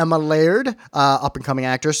is Emma Laird, up-and-coming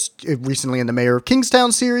actress, recently in the Mayor of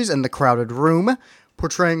Kingstown series and The Crowded Room.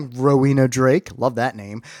 Portraying Rowena Drake, love that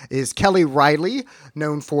name, is Kelly Riley,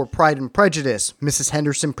 known for Pride and Prejudice, Mrs.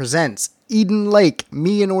 Henderson Presents, Eden Lake,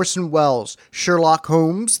 Me and Orson Welles, Sherlock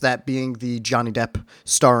Holmes, that being the Johnny Depp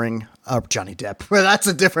starring... Johnny Depp. Well, that's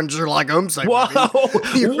a different Sherlock Holmes thing. Whoa!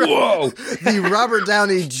 Whoa! The Robert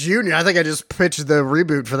Downey Jr. I think I just pitched the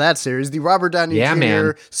reboot for that series. The Robert Downey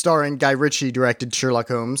Jr. starring Guy Ritchie directed Sherlock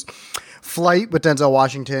Holmes. Flight with Denzel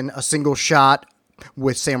Washington. A Single Shot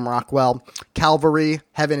with Sam Rockwell. Calvary,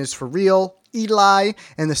 Heaven is for Real. Eli,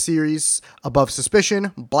 and the series Above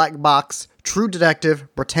Suspicion, Black Box, True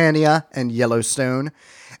Detective, Britannia, and Yellowstone.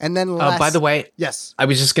 And then by the way, yes, I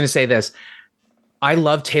was just going to say this. I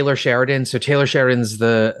love Taylor Sheridan. So Taylor Sheridan's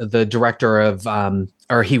the director of,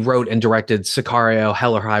 or he wrote and directed Sicario,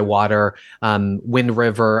 Hell or High Water, Wind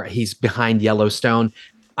River. He's behind Yellowstone.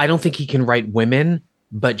 I don't think he can write women,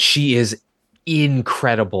 but she is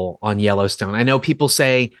incredible on Yellowstone. I know people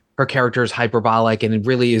say her character is hyperbolic, and it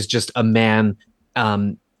really is just a man,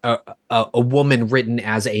 a woman written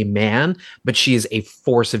as a man, but she is a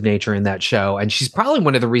force of nature in that show, and she's probably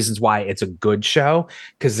one of the reasons why it's a good show,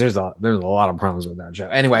 because there's a lot of problems with that show.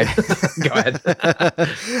 Anyway, go ahead.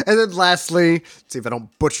 And then lastly, let's see if I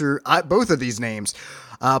don't butcher both of these names.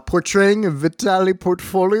 Portraying Vitaly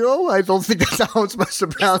Portfolio. I don't think that's how I'm supposed to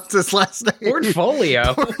pronounce his last name.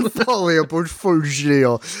 Portfolio.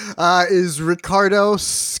 Portfolio. Is Ricardo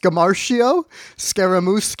Scaramouche.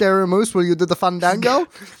 Will you do the fandango?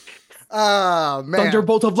 Oh, man.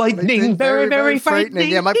 Thunderbolt of lightning. Very, very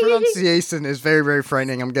frightening. Yeah, my pronunciation is very, very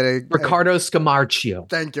frightening. I'm going to... Ricardo Scamarcio.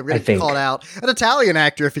 Thank you. I'm going to call it out. An Italian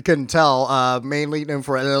actor, if you couldn't tell, mainly known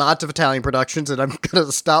for lots of Italian productions, and I'm going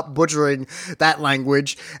to stop butchering that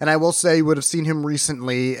language. And I will say you would have seen him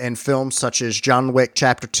recently in films such as John Wick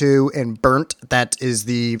Chapter 2 and Burnt. That is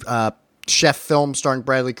the... chef film starring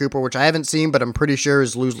Bradley Cooper, which I haven't seen, but I'm pretty sure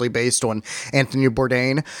is loosely based on Anthony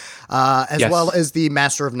Bourdain, as well as the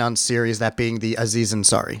Master of None series, that being the Aziz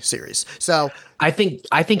Ansari series. So I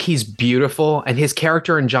think he's beautiful, and his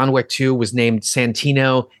character in John Wick 2 was named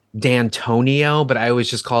Santino D'Antonio, but I always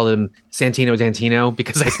just called him Santino Dantino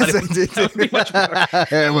because I thought it would be much better.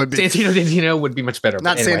 It would be. Santino Dantino would be much better.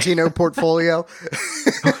 Not anyway. Santino Portfolio.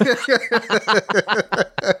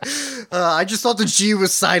 I just thought the G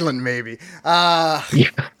was silent, maybe. Yeah.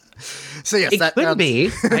 So yes, it could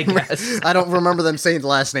be, I guess. I don't remember them saying the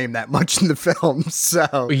last name that much in the film,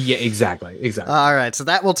 so... Yeah, exactly. All right, so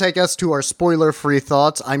that will take us to our spoiler-free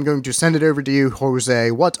thoughts. I'm going to send it over to you,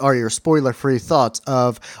 Jose. What are your spoiler-free thoughts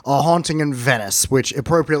of A Haunting in Venice, which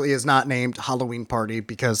appropriately is not named Halloween Party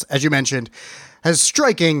because, as you mentioned, has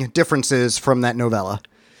striking differences from that novella?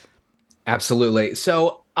 Absolutely.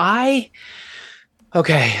 So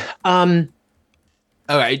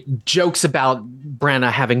all right, jokes about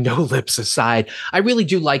Branagh having no lips aside, I really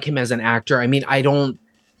do like him as an actor. I mean, I don't,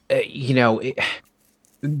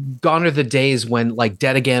 gone are the days when like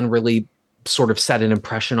Dead Again really sort of set an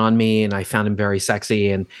impression on me, and I found him very sexy.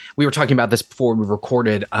 And we were talking about this before we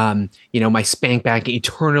recorded. My spank bank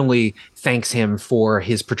eternally thanks him for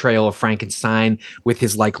his portrayal of Frankenstein with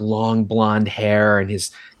his like long blonde hair and his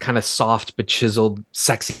kind of soft but chiseled,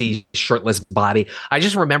 sexy, shirtless body. I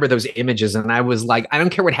just remember those images, and I was like, I don't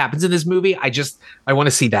care what happens in this movie. I want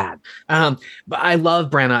to see that. But I love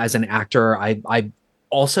Branagh as an actor. I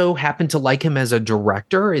also happen to like him as a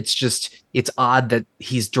director. It's odd that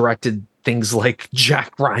he's directed things like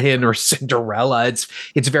Jack Ryan or Cinderella.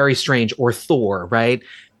 It's very strange, or Thor, right?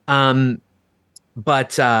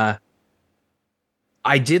 But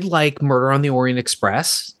I did like Murder on the Orient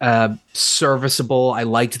Express. Serviceable. I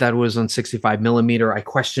liked that it was on 65 millimeter. I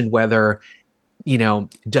questioned whether,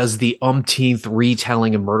 does the umpteenth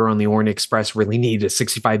retelling of Murder on the Orient Express really need a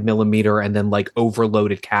 65 millimeter and then like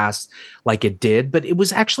overloaded cast like it did? But it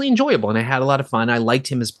was actually enjoyable, and I had a lot of fun. I liked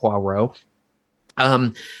him as Poirot.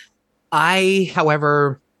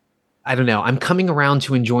 However, I don't know. I'm coming around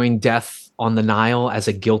to enjoying Death on the Nile as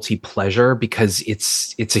a guilty pleasure because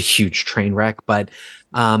it's a huge train wreck. But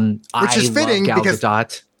which is fitting Gal because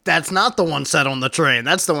Gadot. That's not the one set on the train.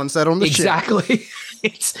 That's the one set on the ship. Exactly.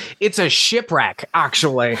 It's a shipwreck,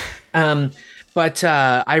 actually. But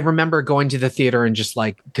I remember going to the theater and just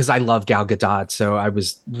like, because I love Gal Gadot, so I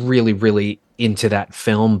was really, really into that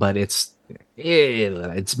film. But it's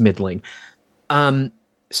middling.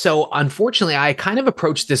 So unfortunately, I kind of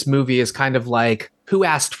approached this movie as kind of like, who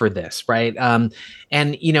asked for this, right? And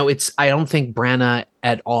I don't think Branagh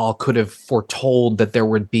at all could have foretold that there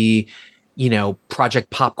would be, Project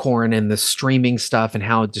Popcorn and the streaming stuff and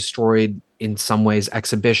how it destroyed in some ways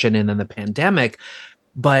exhibition and then the pandemic.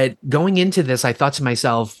 But going into this, I thought to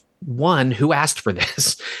myself, one, who asked for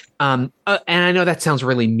this? And I know that sounds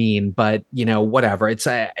really mean, but whatever.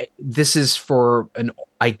 This is for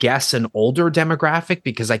I guess an older demographic,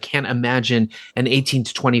 because I can't imagine an 18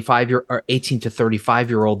 to 25 or 18 to 35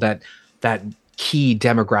 year old that key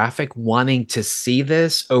demographic wanting to see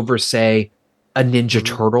this over, say, a Ninja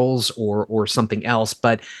Turtles or something else.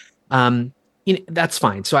 But that's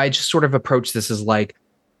fine. So I just sort of approach this as like,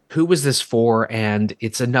 who was this for? And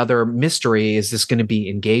it's another mystery. Is this going to be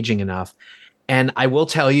engaging enough? And I will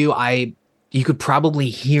tell you, you could probably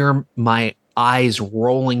hear my eyes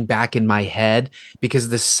rolling back in my head, because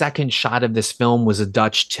the second shot of this film was a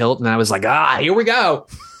Dutch tilt. And I was like, here we go.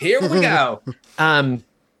 Here we go. I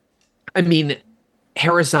mean,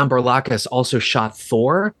 Harris Zamberlakis also shot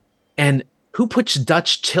Thor, and who puts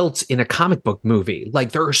Dutch tilts in a comic book movie?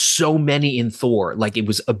 Like, there are so many in Thor, like it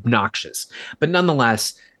was obnoxious. But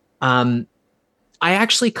nonetheless, I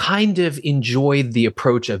actually kind of enjoyed the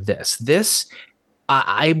approach of this.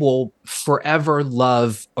 I will forever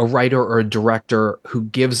love a writer or a director who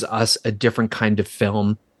gives us a different kind of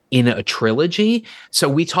film in a trilogy. So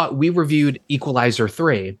we reviewed Equalizer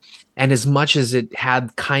 3, and as much as it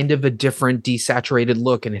had kind of a different desaturated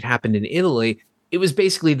look and it happened in Italy, it was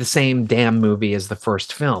basically the same damn movie as the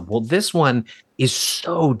first film. Well, this one is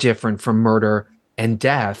so different from Murder and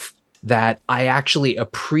Death that I actually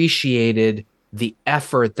appreciated the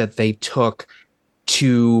effort that they took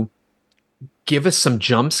to give us some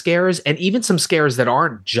jump scares, and even some scares that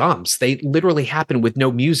aren't jumps. They literally happen with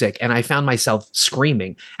no music, and I found myself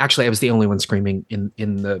screaming. Actually, I was the only one screaming in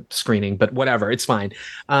the screening, but whatever, it's fine.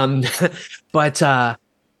 But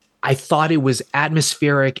I thought it was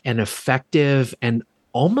atmospheric and effective and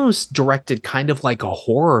almost directed kind of like a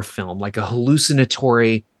horror film, like a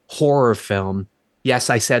hallucinatory horror film.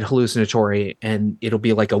 Yes, I said hallucinatory, and it'll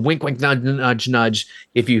be like a wink, wink, nudge, nudge, nudge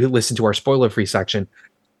if you listen to our spoiler-free section.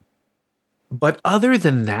 But other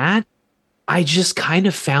than that, I just kind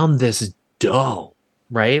of found this dull,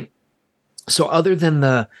 right? So other than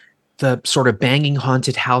the sort of banging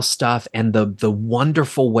haunted house stuff and the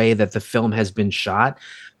wonderful way that the film has been shot,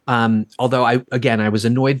 although I was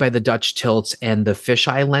annoyed by the Dutch tilts and the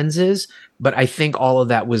fisheye lenses, but I think all of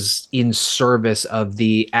that was in service of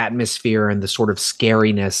the atmosphere and the sort of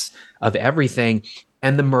scariness of everything,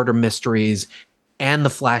 and the murder mysteries and the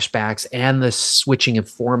flashbacks and the switching of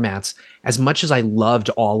formats. As much as I loved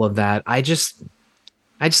all of that, I just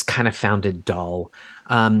kind of found it dull.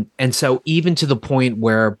 And so even to the point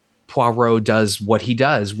where Poirot does what he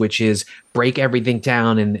does, which is break everything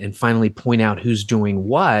down and finally point out who's doing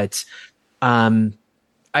what,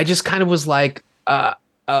 I just kind of was like,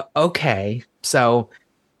 okay. So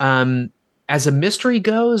as a mystery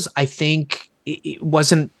goes, I think it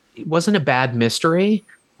wasn't a bad mystery.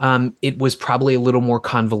 It was probably a little more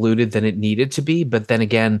convoluted than it needed to be. But then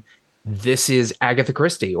again, this is Agatha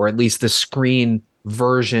Christie, or at least the screen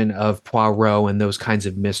version of Poirot and those kinds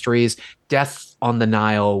of mysteries. Death on the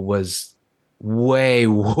Nile was way,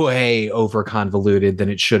 way over convoluted than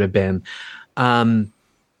it should have been.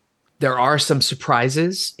 There are some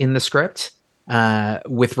surprises in the script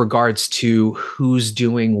with regards to who's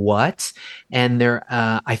doing what. And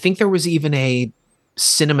I think there was even a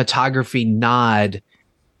cinematography nod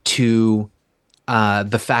to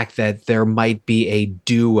the fact that there might be a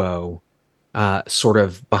duo sort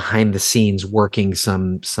of behind the scenes working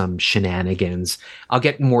some shenanigans. I'll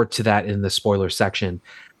get more to that in the spoiler section.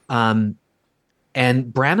 And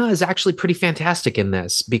Branagh is actually pretty fantastic in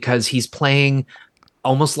this, because he's playing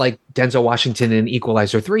almost like Denzel Washington in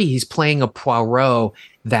Equalizer 3. He's playing a Poirot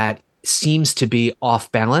that seems to be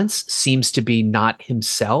off balance, seems to be not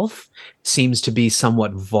himself, seems to be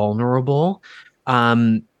somewhat vulnerable.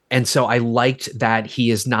 And so I liked that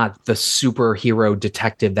he is not the superhero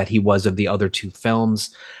detective that he was of the other two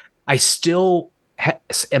films. I still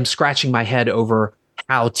am scratching my head over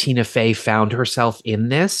how Tina Fey found herself in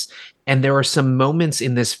this. And there are some moments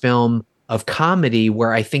in this film of comedy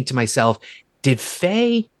where I think to myself, did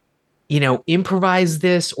Fey, improvise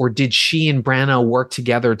this, or did she and Branagh work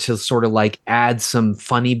together to sort of like add some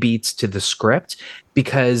funny beats to the script?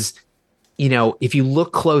 Because if you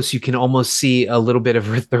look close, you can almost see a little bit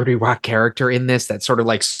of a 30 Rock character in this, that's sort of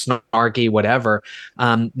like snarky, whatever.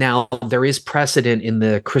 Now, there is precedent in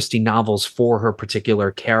the Christie novels for her particular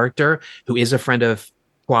character, who is a friend of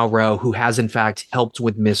Poirot, who has in fact helped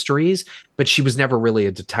with mysteries, but she was never really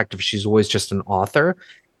a detective. She's always just an author.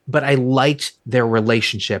 but I liked their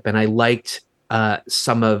relationship, and I liked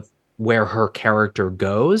some of where her character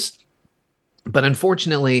goes. But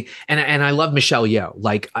unfortunately, and I love Michelle Yeoh.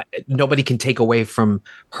 Like, nobody can take away from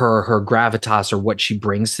her gravitas or what she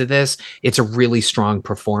brings to this. It's a really strong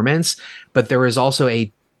performance, but there is also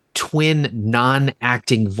a twin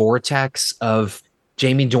non-acting vortex of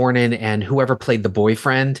Jamie Dornan and whoever played the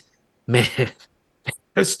boyfriend. Man,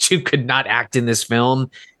 those two could not act in this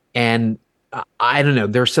film, and I don't know.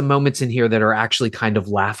 There's some moments in here that are actually kind of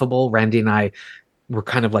laughable. Randy and I were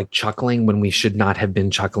kind of like chuckling when we should not have been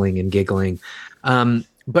chuckling and giggling.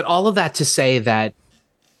 But all of that to say that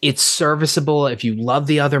it's serviceable. If you love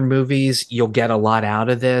the other movies, you'll get a lot out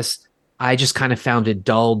of this. I just kind of found it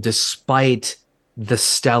dull despite the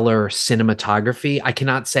stellar cinematography. I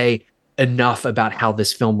cannot say enough about how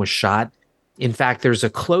this film was shot. In fact, there's a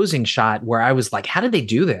closing shot where I was like, how did they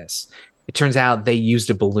do this? It turns out they used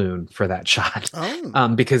a balloon for that shot.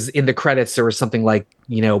 Because in the credits, there was something like,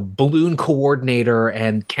 balloon coordinator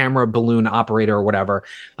and camera balloon operator or whatever.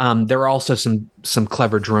 There are also some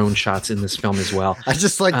clever drone shots in this film as well. I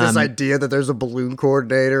just like this idea that there's a balloon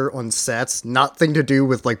coordinator on sets, nothing to do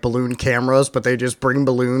with like balloon cameras, but they just bring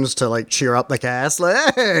balloons to like cheer up the cast. Like,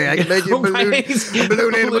 hey, I can make you a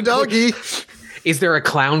balloon animal doggy. Is there a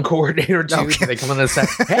clown coordinator too? Okay. Do they come on the set?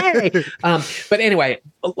 Hey, but anyway,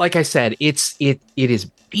 like I said, it is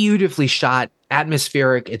beautifully shot,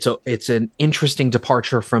 atmospheric. It's an interesting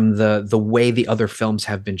departure from the way the other films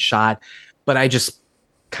have been shot. But I just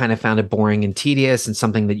kind of found it boring and tedious, and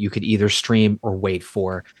something that you could either stream or wait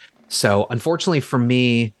for. So unfortunately for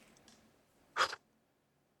me,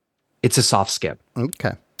 it's a soft skip.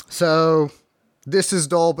 Okay, so. This is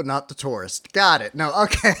dull, but not the tourist. Got it. No,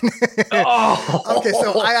 okay. Okay,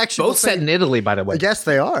 so I actually... Both set in Italy, by the way. Yes,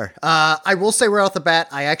 they are. I will say right off the bat,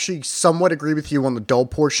 I actually somewhat agree with you on the dull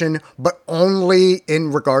portion, but only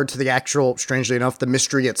in regard to the actual, strangely enough, the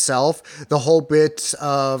mystery itself. The whole bit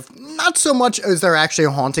of... Not so much as they're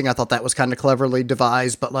actually haunting. I thought that was kind of cleverly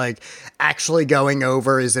devised, but like actually going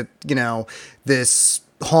over, is it, this...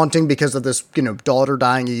 haunting because of this, daughter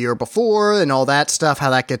dying a year before and all that stuff,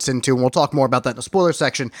 how that gets into, and we'll talk more about that in the spoiler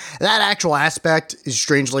section. That actual aspect is,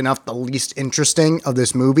 strangely enough, the least interesting of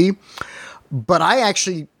this movie. But I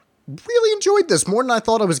actually really enjoyed this more than I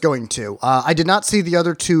thought I was going to. I did not see the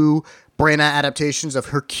other two Branagh adaptations of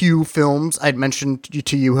her Q films. I'd mentioned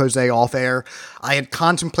to you, Jose, off air. I had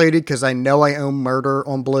contemplated, because I know I own Murder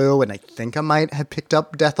on Blue, and I think I might have picked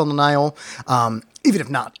up Death on the Nile, even if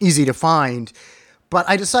not easy to find. But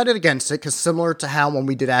I decided against it because, similar to how when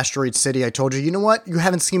we did Asteroid City, I told you, you know what? You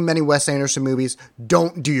haven't seen many Wes Anderson movies.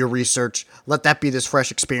 Don't do your research. Let that be this fresh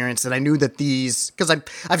experience. And I knew that these, because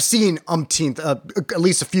I've seen at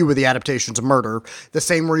least a few of the adaptations of Murder. The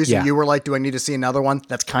same reason you were like, do I need to see another one?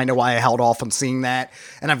 That's kind of why I held off on seeing that.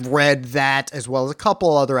 And I've read that as well as a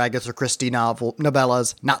couple other Agatha Christie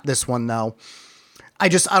novellas. Not this one, though. I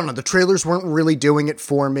don't know. The trailers weren't really doing it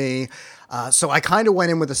for me. So I kind of went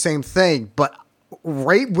in with the same thing, but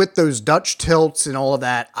right with those Dutch tilts and all of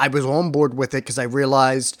that, I was on board with it because I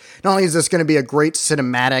realized not only is this going to be a great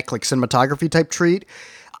cinematic, like cinematography type treat,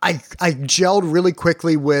 I gelled really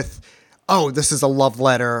quickly with, this is a love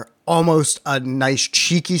letter, almost a nice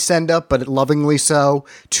cheeky send up, but lovingly so,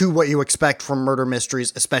 to what you expect from murder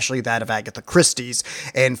mysteries, especially that of Agatha Christie's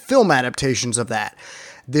and film adaptations of that.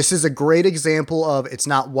 This is a great example of it's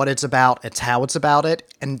not what it's about, it's how it's about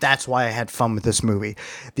it, and that's why I had fun with this movie.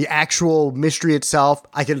 The actual mystery itself,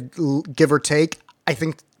 I could give or take. I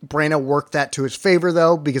think Branagh worked that to his favor,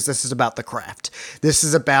 though, because this is about the craft. This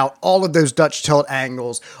is about all of those Dutch tilt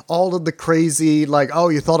angles, all of the crazy, like, oh,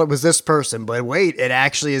 you thought it was this person, but wait, it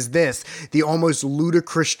actually is this. The almost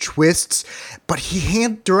ludicrous twists, but he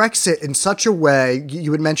hand directs it in such a way,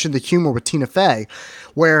 you had mentioned the humor with Tina Fey,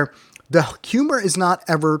 where the humor is not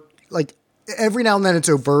ever, like, every now and then it's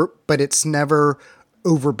overt, but it's never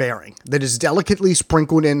overbearing. That is delicately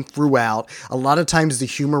sprinkled in throughout. A lot of times the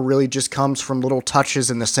humor really just comes from little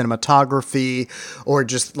touches in the cinematography or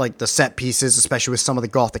just, like, the set pieces, especially with some of the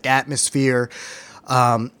Gothic atmosphere.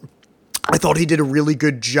 I thought he did a really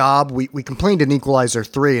good job. We complained in Equalizer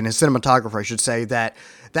 3, and his cinematographer, I should say,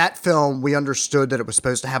 that film, we understood that it was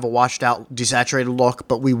supposed to have a washed out, desaturated look,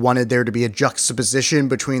 but we wanted there to be a juxtaposition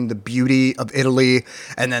between the beauty of Italy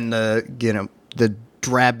and then the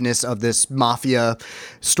drabness of this mafia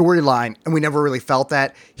storyline, and we never really felt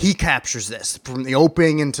that. He captures this from the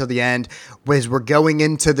opening into the end, as we're going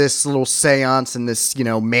into this little seance and this,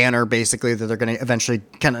 manor, basically, that they're going to eventually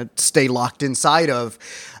kind of stay locked inside of.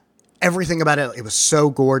 everything about it, it was so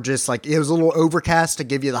gorgeous. Like, it was a little overcast to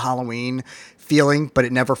give you the Halloween feeling, but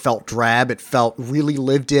it never felt drab. It felt really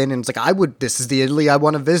lived in, and it's like, this is the Italy I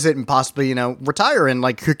want to visit and possibly, retire in,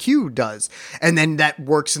 like Hercule does. And then that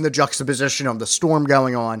works in the juxtaposition of the storm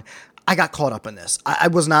going on. I got caught up in this. I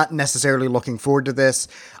was not necessarily looking forward to this.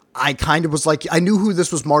 I kind of was like, I knew who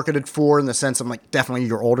this was marketed for, in the sense I'm like, definitely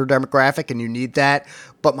your older demographic and you need that.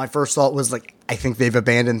 But my first thought was like, I think they've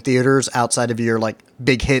abandoned theaters outside of your like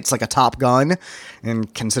big hits like a Top Gun.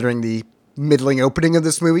 And considering the middling opening of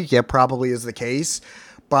this movie, yeah, probably is the case.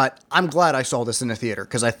 But I'm glad I saw this in a theater,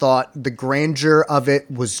 because I thought the grandeur of it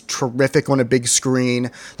was terrific on a big screen.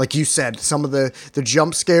 Like you said, some of the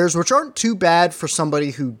jump scares, which aren't too bad for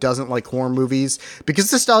somebody who doesn't like horror movies,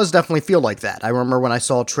 because this does definitely feel like that. I remember when I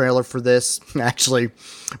saw a trailer for this, actually,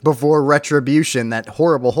 before Retribution, that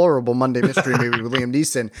horrible, horrible Monday Mystery movie with Liam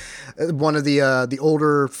Neeson, one of the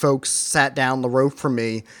older folks sat down the road from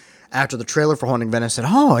me after the trailer for Haunting Venice, said,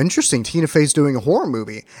 "Oh, interesting, Tina Fey's doing a horror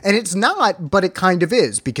movie." And it's not, but it kind of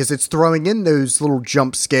is, because it's throwing in those little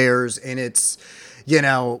jump scares and it's,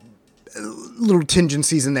 little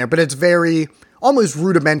tingencies in there, but it's very almost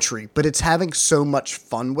rudimentary, but it's having so much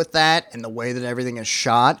fun with that, and the way that everything is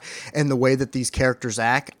shot and the way that these characters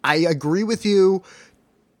act. I agree with you,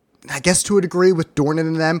 I guess, to a degree, with Dornan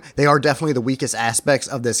and them. They are definitely the weakest aspects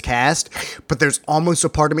of this cast, but there's almost a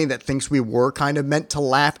part of me that thinks we were kind of meant to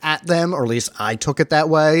laugh at them, or at least I took it that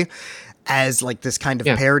way, as like this kind of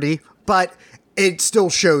parody. But it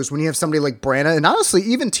still shows when you have somebody like Branagh, and honestly,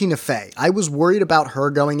 even Tina Fey. I was worried about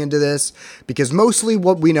her going into this, because mostly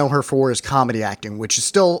what we know her for is comedy acting, which is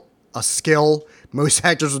still a skill. Most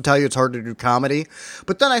actors will tell you it's hard to do comedy.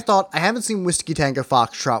 But then I thought, I haven't seen Whiskey Tango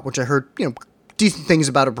Foxtrot, which I heard, decent things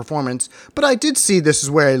about her performance, but I did see This Is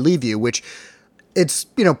Where I Leave You, which it's,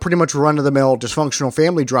 pretty much run-of-the-mill dysfunctional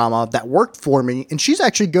family drama that worked for me, and she's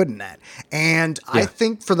actually good in that. And I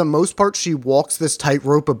think for the most part, she walks this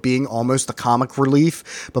tightrope of being almost the comic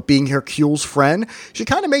relief, but being Hercule's friend. She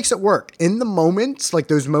kind of makes it work. In the moments, like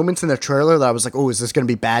those moments in the trailer that I was like, oh, is this going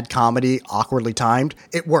to be bad comedy, awkwardly timed?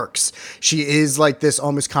 It works. She is like this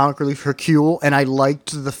almost comic relief Hercule, and I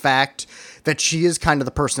liked the fact that she is kind of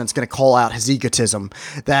the person that's going to call out his egotism.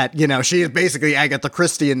 That, she is basically Agatha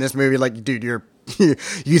Christie in this movie. Like, dude,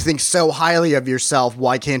 you think so highly of yourself.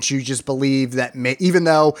 Why can't you just believe that, even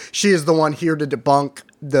though she is the one here to debunk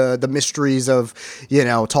the mysteries of,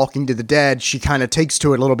 talking to the dead, she kind of takes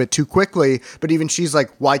to it a little bit too quickly. But even she's like,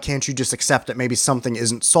 why can't you just accept that maybe something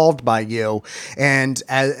isn't solved by you? And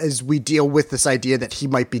as we deal with this idea that he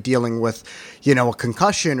might be dealing with, a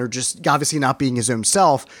concussion, or just obviously not being his own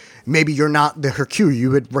self, maybe you're not the Hercule,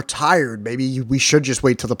 you had retired. Maybe we should just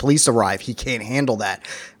wait till the police arrive. He can't handle that.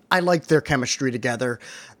 I like their chemistry together.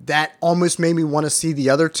 That almost made me want to see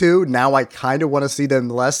the other two. Now I kind of want to see them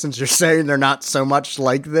less, since you're saying they're not so much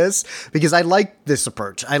like this, because I like this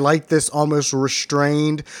approach. I like this almost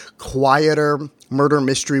restrained, quieter murder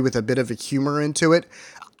mystery with a bit of a humor into it.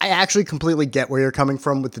 I actually completely get where you're coming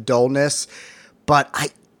from with the dullness,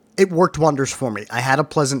 but it worked wonders for me. I had a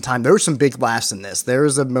pleasant time. There were some big laughs in this. There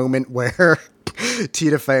is a moment where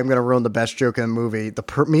Tina Fey, I'm going to ruin the best joke in the movie,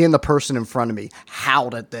 me and the person in front of me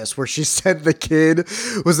howled at this, where she said the kid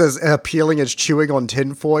was as appealing as chewing on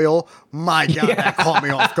tinfoil. My God, that caught me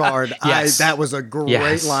off guard. Yes. That was a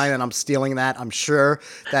great line, and I'm stealing that. I'm sure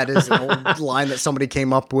that is an old line that somebody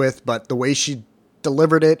came up with, but the way she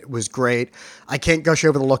delivered it was great. I can't gush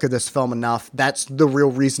over the look of this film enough. That's the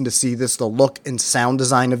real reason to see this. The look and sound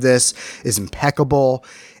design of this is impeccable.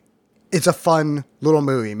 It's a fun little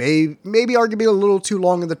movie. Maybe arguably a little too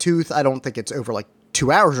long in the tooth. I don't think it's over like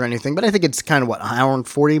 2 hours or anything, but I think it's kind of, an hour and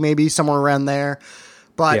 40 maybe, somewhere around there.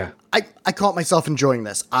 But I caught myself enjoying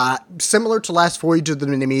this. Similar to Last Voyage of the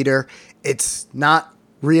Minimeter, it's not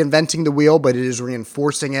reinventing the wheel, but it is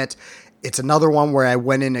reinforcing it. It's another one where I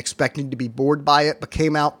went in expecting to be bored by it, but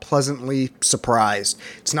came out pleasantly surprised.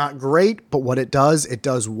 It's not great, but what it does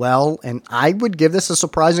well, and I would give this a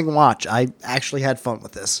surprising watch. I actually had fun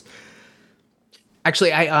with this.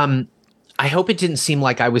 Actually, I hope it didn't seem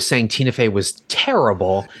like I was saying Tina Fey was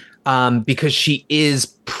terrible, because she is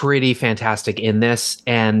pretty fantastic in this.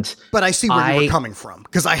 But I see where you were coming from,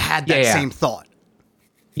 because I had that same thought.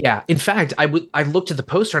 Yeah. In fact, I looked at the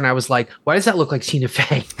poster and I was like, why does that look like Tina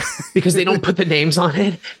Fey? Because they don't put the names on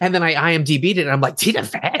it. And then I IMDb'd it and I'm like, Tina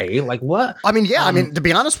Fey? Like, what? I mean, to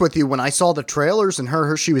be honest with you, when I saw the trailers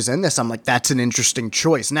and she was in this, I'm like, that's an interesting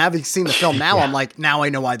choice. Now, having seen the film now, I'm like, now I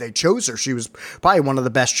know why they chose her. She was probably one of the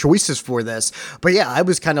best choices for this. But yeah, I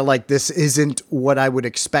was kind of like, this isn't what I would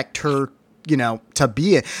expect her to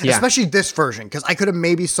be it, Yeah. especially this version, because I could have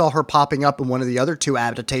maybe saw her popping up in one of the other two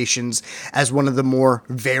adaptations as one of the more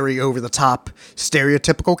very over-the-top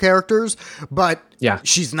stereotypical characters, but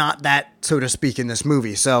she's not that, so to speak, in this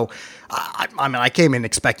movie. So, I mean, I came in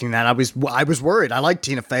expecting that. I was worried. I like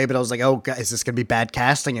Tina Fey, but I was like, oh, God, is this going to be bad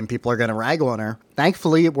casting and people are going to rag on her?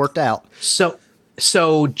 Thankfully, it worked out.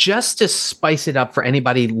 So just to spice it up for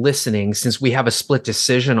anybody listening, since we have a split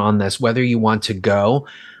decision on this, whether you want to go,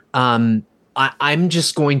 I'm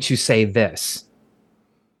just going to say this.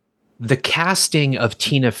 The casting of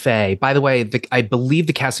Tina Fey, by the way, I believe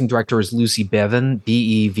the casting director is Lucy Bevan,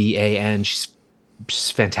 Bevan. She's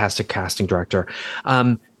a fantastic casting director.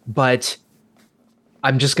 But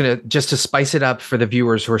I'm just to spice it up for the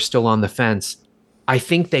viewers who are still on the fence. I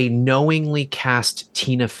think they knowingly cast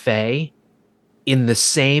Tina Fey in the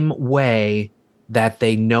same way that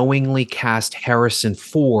they knowingly cast Harrison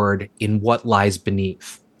Ford in What Lies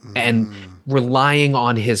Beneath. And relying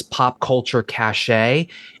on his pop culture cachet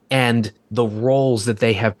and the roles that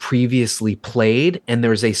they have previously played. And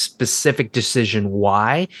there's a specific decision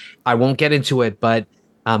why. I won't get into it, but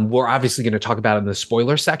we're obviously going to talk about it in the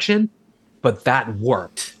spoiler section. But that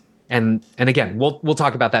worked. And again, we'll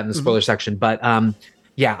talk about that in the spoiler section. But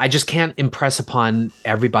I just can't impress upon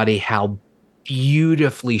everybody how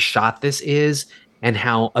beautifully shot this is and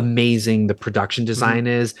how amazing the production design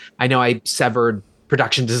is. I know I severed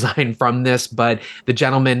production design from this, but the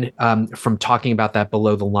gentleman from talking about that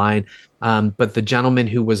below the line, but the gentleman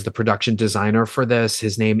who was the production designer for this,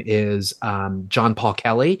 his name is John Paul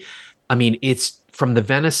Kelly. I mean, it's from the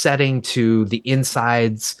Venice setting to the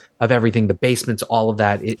insides of everything, the basements, all of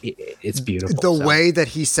that. It's beautiful. The way that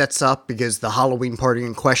he sets up, because the Halloween party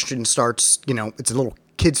in question starts, it's a little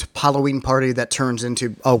kids' Halloween party that turns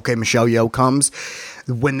into, okay, Michelle Yeoh comes.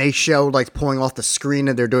 When they show like pulling off the screen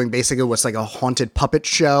and they're doing basically what's like a haunted puppet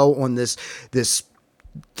show on this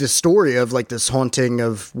story of like this haunting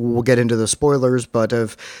of, we'll get into the spoilers, but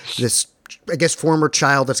of this, I guess, former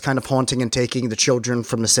child that's kind of haunting and taking the children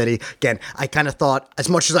from the city. Again, I kind of thought, as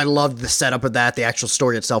much as I loved the setup of that, the actual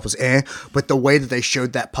story itself was but the way that they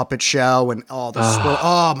showed that puppet show and all the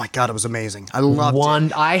oh my God, it was amazing. I loved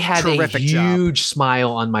it. I had terrific a huge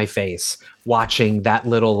smile on my face watching that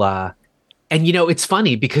little, and it's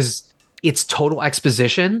funny because it's total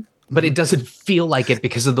exposition, but it doesn't feel like it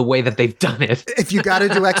because of the way that they've done it. If you got to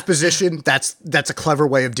do exposition, that's a clever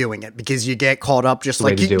way of doing it, because you get caught up just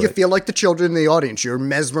like you feel like the children in the audience. You're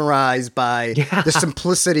mesmerized by the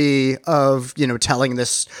simplicity of, telling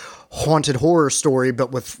this haunted horror story,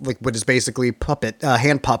 but with like what is basically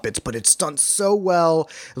hand puppets, but it's done so well.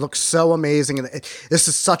 It looks so amazing. And this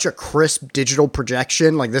is such a crisp digital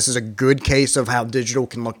projection. Like, this is a good case of how digital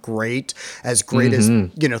can look great as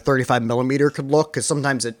 35 millimeter could look. Cause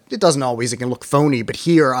sometimes it doesn't always, it can look phony, but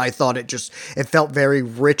here I thought it felt very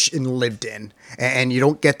rich and lived in, and you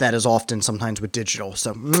don't get that as often sometimes with digital.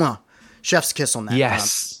 So chef's kiss on that.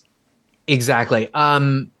 Yes, exactly.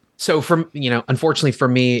 So unfortunately for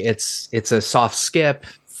me, it's a soft skip.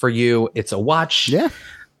 For you, it's a watch. Yeah.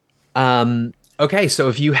 Okay, so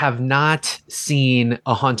if you have not seen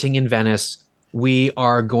A Haunting in Venice, we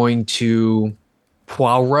are going to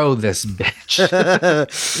Poirot this bitch.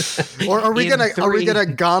 Or are we gonna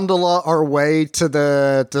gondola our way to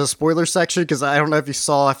the spoiler section? Because I don't know if you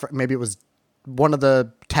saw, maybe it was one of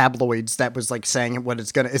the tabloids that was like saying what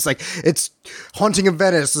it's like it's Haunting of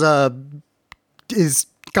Venice is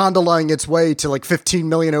gondolaing its way to like 15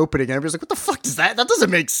 million opening, and everybody's like, what the fuck is that? That doesn't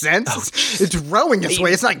make sense. It's rowing its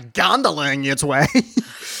way. It's not gondolaing its way.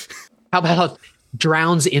 How about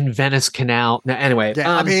drowns in Venice Canal? No, anyway.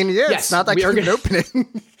 Yeah, it's not that good an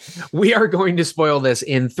opening. We are going to spoil this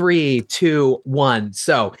in 3, 2, 1.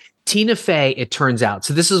 So Tina Fey, it turns out.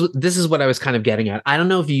 So this is what I was kind of getting at. I don't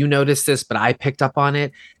know if you noticed this, but I picked up on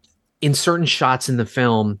it. In certain shots in the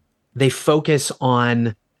film, they focus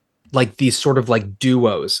on like these sort of like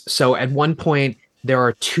duos. So at one point, there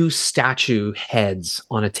are 2 statue heads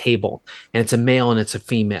on a table, and it's a male and it's a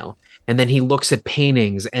female. And then he looks at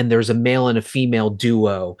paintings, and there's a male and a female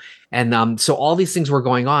duo. And so all these things were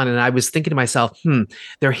going on. And I was thinking to myself,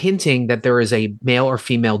 they're hinting that there is a male or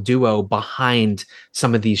female duo behind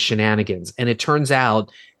some of these shenanigans. And it turns out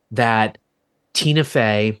that Tina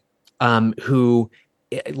Fey, who,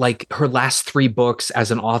 like, her last 3 books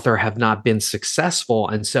as an author have not been successful.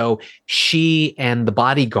 And so she and the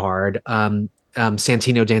bodyguard,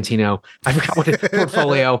 Santino Dantino, I forgot what it,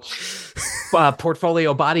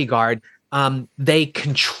 portfolio bodyguard, they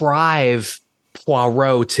contrive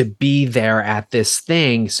Poirot to be there at this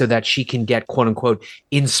thing so that she can get, quote unquote,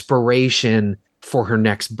 inspiration for her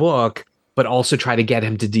next book, but also try to get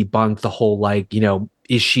him to debunk the whole, like,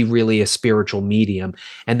 is she really a spiritual medium?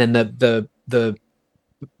 And then the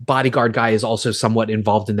bodyguard guy is also somewhat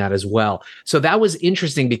involved in that as well. So that was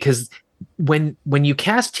interesting because when you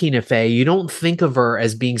cast Tina Fey, you don't think of her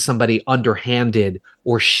as being somebody underhanded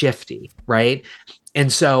or shifty, right?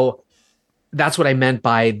 And so that's what I meant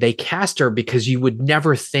by they cast her, because you would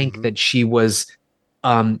never think that she was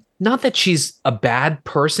not that she's a bad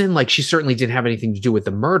person, like she certainly didn't have anything to do with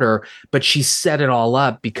the murder, but she set it all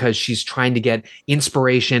up because she's trying to get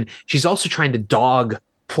inspiration. She's also trying to dog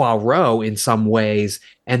Poirot in some ways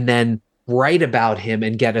and then write about him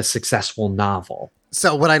and get a successful novel.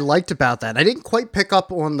 So what I liked about that, I didn't quite pick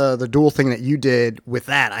up on the dual thing that you did with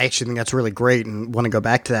that. I actually think that's really great and want to go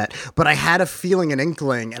back to that. But I had a feeling, an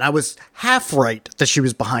inkling, and I was half right that she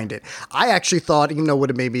was behind it. I actually thought, even though it would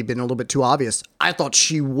have maybe been a little bit too obvious, I thought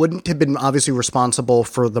she wouldn't have been obviously responsible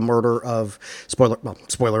for the murder of, spoiler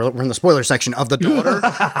alert, we're in the spoiler section, of the daughter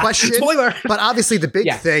question. Spoiler! But obviously the big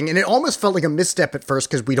thing, and it almost felt like a misstep at first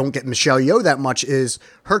because we don't get Michelle Yeoh that much, is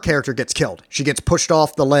her character gets killed. She gets pushed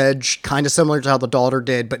off the ledge, kind of similar to how the daughter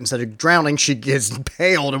did, but instead of drowning, she gets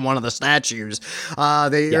impaled in one of the statues.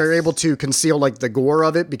 They are able to conceal like the gore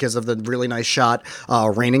of it because of the really nice shot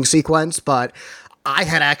raining sequence. But I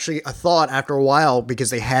had actually a thought after a while,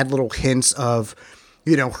 because they had little hints of,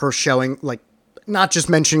 you know, her showing like, not just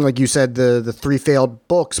mentioning, like you said, the three failed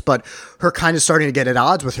books, but her kind of starting to get at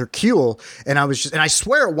odds with Hercule. And I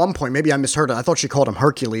swear at one point, maybe I misheard it, I thought she called him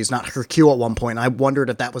Hercules, not Hercule at one point. And I wondered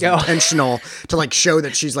if that was intentional to like show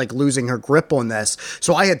that she's like losing her grip on this.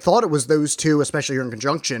 So I had thought it was those two, especially here in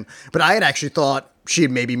conjunction, but I had actually thought she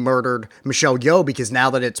had maybe murdered Michelle Yeoh, because now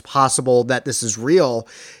that it's possible that this is real,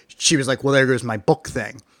 she was like, well, there goes my book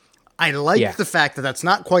thing. I like the fact that that's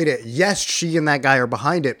not quite it. Yes, she and that guy are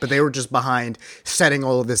behind it, but they were just behind setting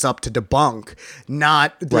all of this up to debunk,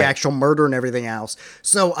 not the actual murder and everything else.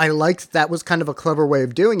 So I liked that was kind of a clever way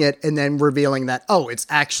of doing it, and then revealing that, oh, it's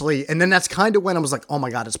actually, and then that's kind of when I was like, oh my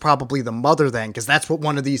God, it's probably the mother then, because that's what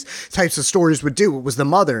one of these types of stories would do. It was the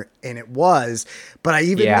mother, and it was. But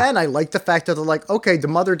then I liked the fact that they're like, okay, the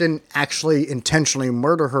mother didn't actually intentionally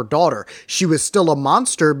murder her daughter. She was still a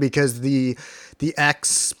monster because the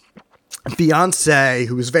ex fiance,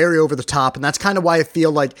 who was very over the top, and that's kind of why I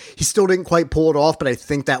feel like he still didn't quite pull it off, but I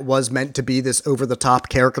think that was meant to be this over the top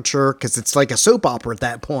caricature, because it's like a soap opera at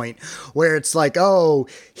that point, where it's like, oh,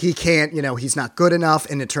 he can't, you know, he's not good enough,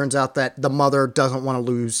 and it turns out that the mother doesn't want to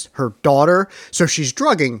lose her daughter, so she's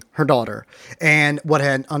drugging her daughter. And what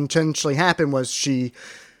had unintentionally happened was she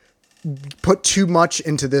put too much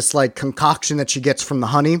into this like concoction that she gets from the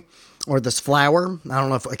honey, or this flower. I don't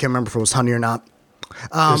know if I can't remember if it was honey or not. It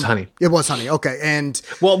was honey. It was honey. Okay. And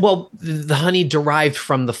well, the honey derived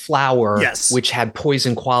from the flower, which had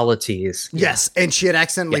poison qualities. Yes. And she had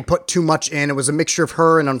accidentally put too much in. It was a mixture of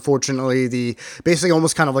her and, unfortunately, basically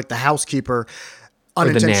almost kind of like the housekeeper. Or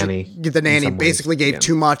the nanny. The nanny basically gave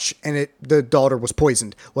too much, and the daughter was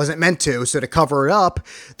poisoned. Wasn't meant to. So to cover it up,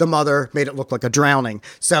 the mother made it look like a drowning.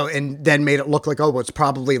 So, and then made it look like, oh, well, it's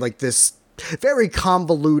probably like this very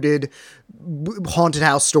convoluted haunted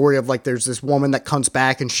house story of like, there's this woman that comes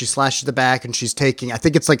back and she slashes the back and she's taking, I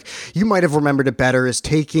think it's like, you might have remembered it better, is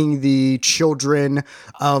taking the children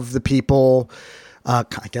of the people, I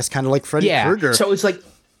guess kind of like Freddy Krueger. So it's like,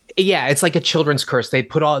 it's like a children's curse. They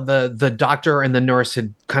put all the doctor and the nurse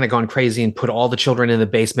had kind of gone crazy and put all the children in the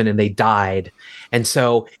basement, and they died. And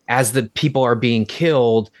so as the people are being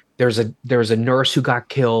killed, there's a nurse who got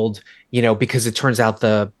killed, you know, because it turns out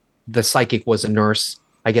the psychic was a nurse,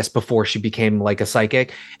 I guess, before she became like a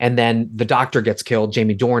psychic. And then the doctor gets killed,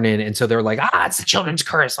 Jamie Dornan. And so they're like, it's the children's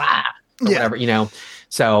curse, or whatever, you know?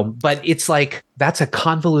 So, but it's like, that's a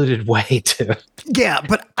convoluted way to. Yeah.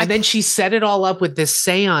 But and then she set it all up with this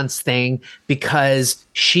seance thing because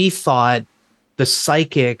she thought the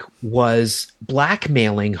psychic was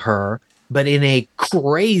blackmailing her, but in a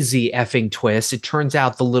crazy effing twist, it turns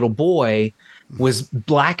out the little boy was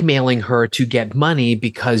blackmailing her to get money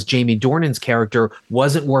because Jamie Dornan's character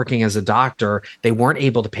wasn't working as a doctor. They weren't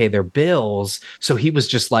able to pay their bills. So he was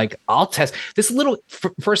just like, I'll test this little,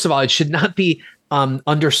 first of all, it should not be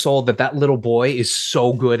undersold that little boy is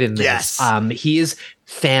so good in this. Yes. He is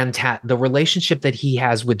fantastic. The relationship that he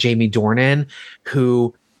has with Jamie Dornan,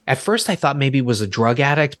 who at first I thought maybe was a drug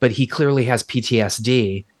addict, but he clearly has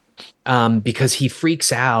PTSD. Because he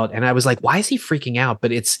freaks out, and I was like, why is he freaking out?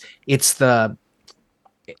 But it's the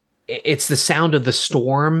sound of the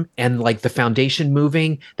storm and like the foundation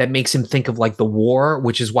moving that makes him think of like the war,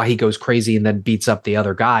 which is why he goes crazy and then beats up the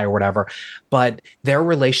other guy or whatever. But their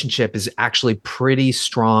relationship is actually pretty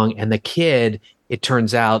strong. And the kid, it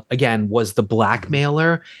turns out, again, was the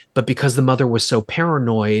blackmailer, but because the mother was so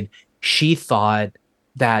paranoid, she thought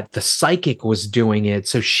that the psychic was doing it.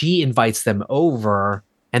 So she invites them over.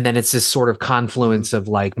 And then it's this sort of confluence of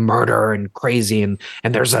like murder and crazy, and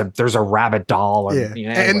there's a rabbit doll, or, Yeah. you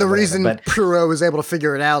know, And the reason but Poirot is able to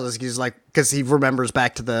figure it out is he's like, because he remembers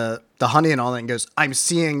back to the honey and all that, and goes, I'm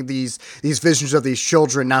seeing these visions of these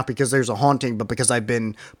children not because there's a haunting, but because I've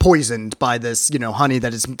been poisoned by this, honey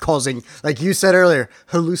that is causing, like you said earlier,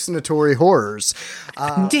 hallucinatory horrors.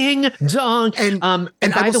 Ding dong. And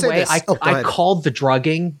by the way, I called the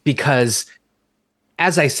drugging because,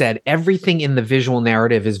 as I said, everything in the visual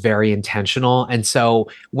narrative is very intentional. And so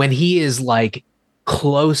when he is like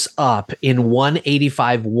close up in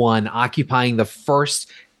 185-1, occupying the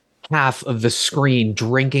first half of the screen,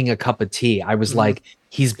 drinking a cup of tea, I was like,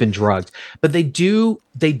 he's been drugged. But they do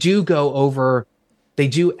add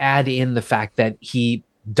in the fact that he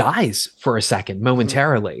dies for a second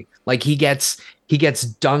momentarily. Like he gets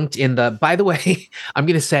dunked in the, by the way, I'm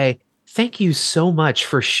going to say, thank you so much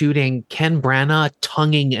for shooting Ken Branagh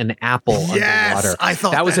tonguing an apple underwater. I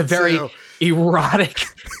thought that was a very erotic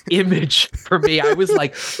image for me. I was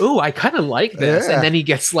like, "Ooh, I kind of like this." Yeah. And then he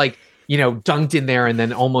gets like, dunked in there and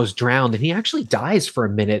then almost drowned, and he actually dies for a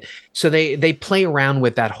minute. So they play around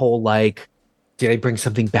with that whole like, did I bring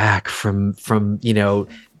something back from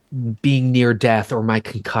being near death or my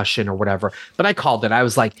concussion or whatever? But I called it. I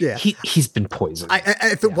was like, he's been poisoned.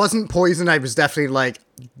 If it wasn't poison, I was definitely like,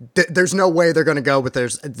 there's no way they're going to go with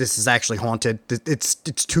this is actually haunted. It's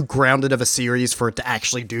too grounded of a series for it to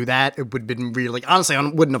actually do that. It would have been really, honestly, I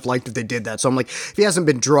wouldn't have liked if they did that. So I'm like, if he hasn't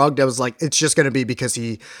been drugged, I was like, it's just going to be because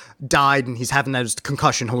he died and he's having those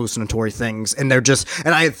concussion hallucinatory things. And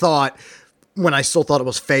I had thought, when I still thought it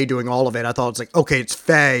was Faye doing all of it, I thought it's like, okay, it's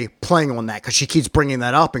Faye playing on that because she keeps bringing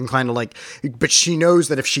that up and kind of like, but she knows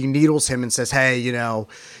that if she needles him and says, hey,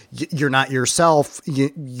 you're not yourself,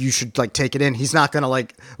 you should like take it in. He's not going to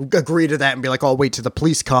like agree to that and be like, oh, wait till the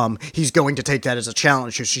police come. He's going to take that as a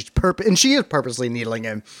challenge. And she is purposely needling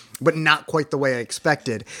him, but not quite the way I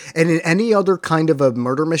expected. And in any other kind of a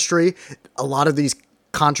murder mystery, a lot of these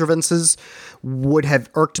contrivances would have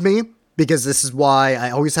irked me. Because this is why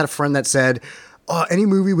I always had a friend that said, any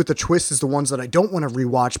movie with a twist is the ones that I don't want to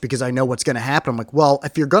rewatch because I know what's going to happen. I'm like, well,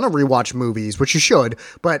 if you're going to rewatch movies, which you should,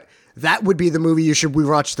 but that would be the movie you should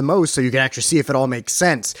rewatch the most so you can actually see if it all makes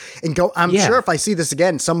sense. And I'm sure if I see this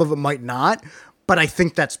again, some of it might not, but I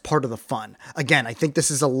think that's part of the fun. Again, I think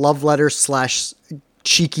this is a love letter /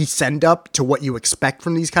 cheeky send up to what you expect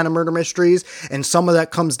from these kind of murder mysteries, and some of that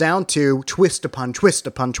comes down to twist upon twist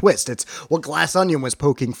upon twist. It's what Glass Onion was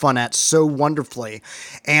poking fun at so wonderfully.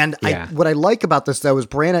 And what I like about this though is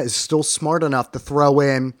Branagh is still smart enough to throw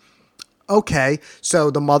in, okay, so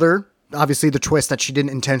the mother, obviously the twist that she didn't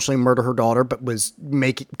intentionally murder her daughter, but was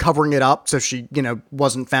covering it up so she,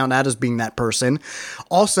 wasn't found out as being that person.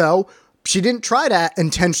 Also, she didn't try to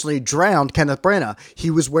intentionally drown Kenneth Branagh.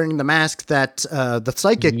 He was wearing the mask that the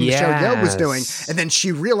psychic Michelle Yeoh was doing, and then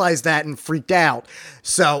she realized that and freaked out.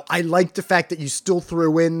 So I like the fact that you still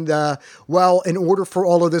threw in in order for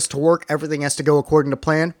all of this to work, everything has to go according to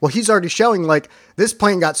plan. Well, he's already showing like this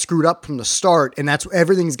plan got screwed up from the start, and that's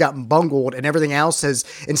everything's gotten bungled, and everything else has,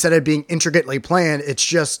 instead of being intricately planned, it's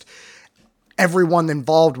just everyone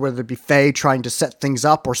involved, whether it be Faye trying to set things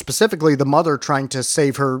up or specifically the mother trying to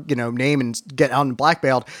save her, name and get out and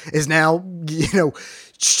blackmailed, is now,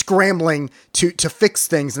 scrambling to fix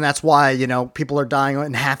things. And that's why, people are dying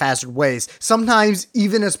in half-assed ways. Sometimes,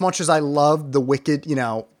 even as much as I love the wicked,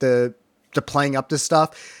 the playing up this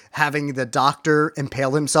stuff, having the doctor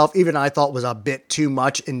impale himself, even I thought was a bit too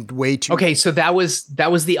much and way too. Okay. So that was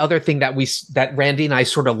the other thing that Randy and I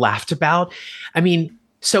sort of laughed about. I mean,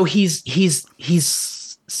 so he's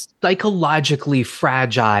psychologically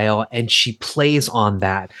fragile, and she plays on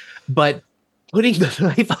that. But putting the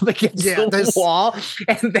knife up against the wall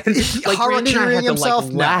and then like Randy and I had to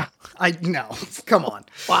like laugh. I know, come on,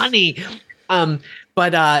 funny. But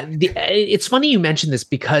it's funny you mentioned this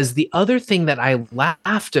because the other thing that I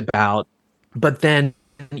laughed about, but then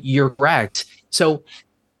you're correct. So,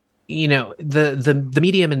 the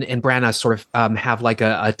medium and Branagh sort of have like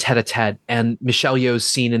a tete-a-tete, and Michelle Yeoh's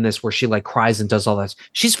scene in this where she like cries and does all this.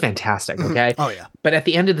 She's fantastic. Okay. Oh yeah. But at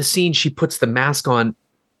the end of the scene, she puts the mask on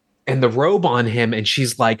and the robe on him, and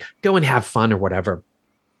she's like, go and have fun or whatever.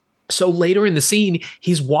 So later in the scene,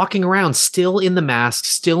 he's walking around still in the mask,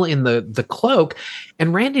 still in the cloak.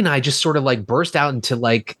 And Randy and I just sort of like burst out into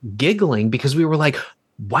like giggling because we were like,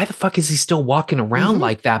 why the fuck is he still walking around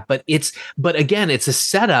like that? But again, it's a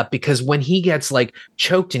setup because when he gets like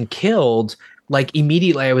choked and killed, like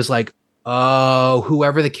immediately I was like, oh,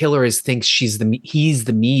 whoever the killer is thinks he's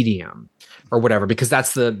the medium or whatever, because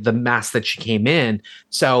that's the mask that she came in.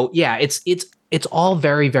 So yeah, it's it's all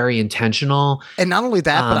very, very intentional. And not only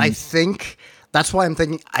that, but I think that's why I'm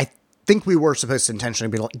thinking, I think we were supposed to intentionally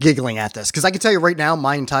be like giggling at this. Because I can tell you right now,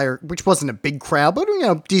 which wasn't a big crowd, but,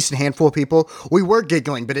 decent handful of people, we were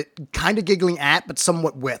giggling, but it kind of giggling at, but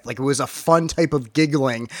somewhat with. Like, it was a fun type of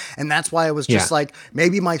giggling. And that's why I was just like,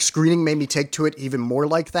 maybe my screening made me take to it even more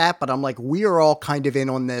like that. But I'm like, we are all kind of in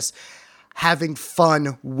on this, having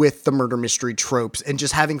fun with the murder mystery tropes and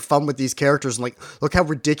just having fun with these characters. And like, look how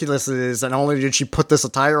ridiculous it is. And not only did she put this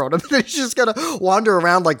attire on him, then she's just gonna wander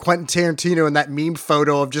around like Quentin Tarantino in that meme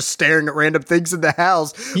photo of just staring at random things in the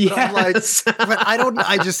house. But I'm like,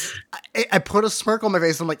 I put a smirk on my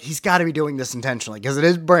face. I'm like, he's got to be doing this intentionally because it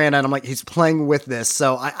is Brandon. I'm like, he's playing with this.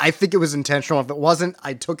 So I think it was intentional. If it wasn't,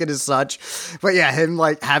 I took it as such. But yeah, him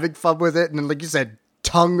like having fun with it. And then, like you said,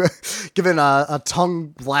 giving a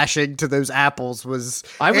tongue lashing to those apples was...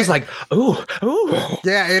 I was like, ooh.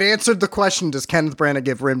 Yeah, it answered the question, does Kenneth Branagh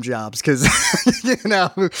give rim jobs? Because,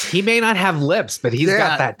 he may not have lips, but he's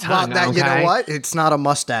got that tongue, okay? You know what? It's not a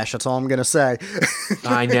mustache, that's all I'm going to say.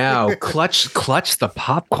 I know. Clutch the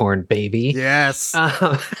popcorn, baby. Yes.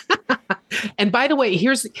 And by the way,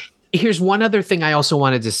 here's one other thing I also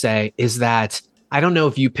wanted to say is that, I don't know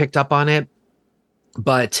if you picked up on it,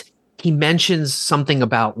 but... he mentions something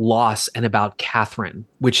about loss and about Catherine,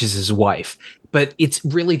 which is his wife, but it's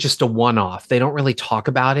really just a one-off. They don't really talk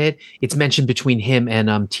about it. It's mentioned between him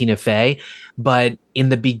and Tina Fey, but in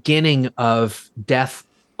the beginning of Death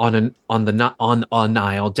on the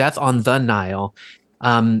Nile,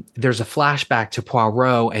 there's a flashback to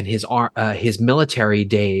Poirot and his military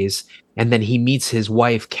days, and then he meets his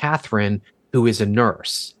wife Catherine, who is a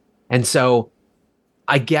nurse, and so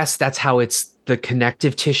I guess that's how it's the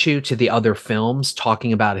connective tissue to the other films,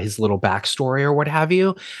 talking about his little backstory or what have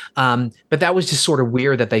you. But that was just sort of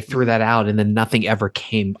weird that they threw that out and then nothing ever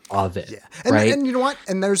came of it. Yeah. Right. And you know what?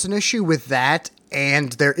 And there's an issue with that.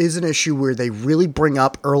 And there is an issue where they really bring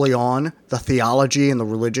up early on the theology and the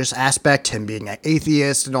religious aspect, him being an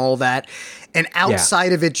atheist and all that. And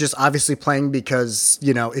outside of it, just obviously playing because,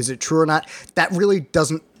 is it true or not? That really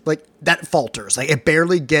doesn't, like, that falters. Like, it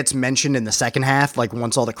barely gets mentioned in the second half, like,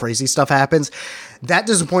 once all the crazy stuff happens. That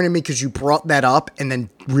disappointed me because you brought that up and then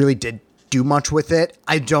really did do much with it.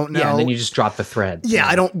 I don't know. Yeah, and then you just dropped the thread.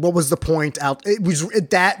 Yeah, what was the point out?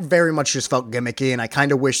 That very much just felt gimmicky, and I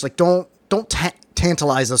kind of wish, like, don't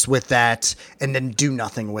tantalize us with that and then do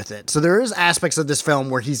nothing with it. So there is aspects of this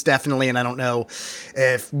film where he's definitely, and I don't know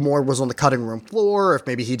if more was on the cutting room floor, or if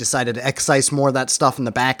maybe he decided to excise more of that stuff in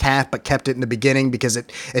the back half, but kept it in the beginning because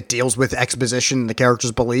it deals with exposition and the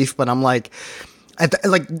character's belief. But I'm like,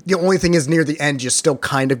 the only thing is near the end, you still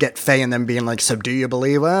kind of get Faye and them being like, so do you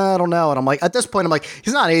believe? I don't know. And I'm like, at this point, I'm like,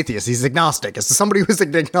 he's not atheist. He's agnostic. As somebody who's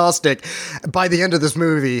an agnostic, by the end of this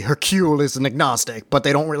movie, Hercule is an agnostic, but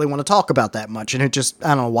they don't really want to talk about that much. And it just, I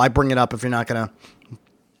don't know, why bring it up if you're not going to.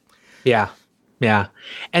 Yeah. Yeah.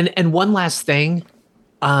 And one last thing,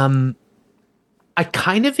 I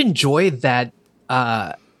kind of enjoyed that,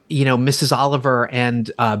 Mrs. Oliver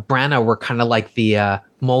and Branagh were kind of like the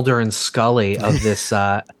Mulder and Scully of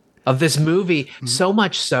this movie, so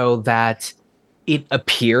much so that it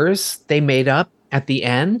appears they made up at the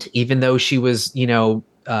end, even though she was,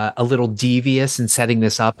 a little devious in setting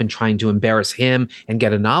this up and trying to embarrass him and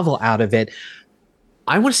get a novel out of it.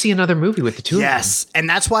 I want to see another movie with the two of them. Yes, and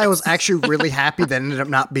that's why I was actually really happy that it ended up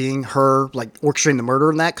not being her, like, orchestrating the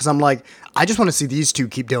murder in that, because I'm like, I just want to see these two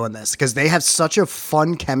keep doing this, because they have such a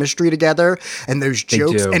fun chemistry together, and those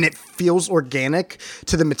jokes, and it feels organic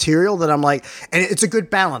to the material that I'm like, and it's a good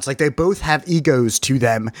balance. Like, they both have egos to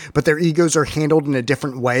them, but their egos are handled in a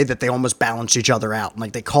different way that they almost balance each other out.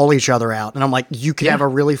 Like, they call each other out, and I'm like, you can have a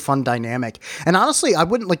really fun dynamic. And honestly, I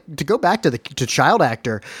wouldn't, like, to go back to child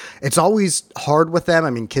actor, it's always hard with them. I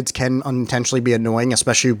mean, kids can unintentionally be annoying,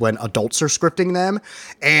 especially when adults are scripting them.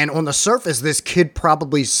 And on the surface, this kid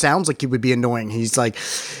probably sounds like he would be annoying. He's like,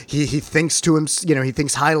 he thinks to him, he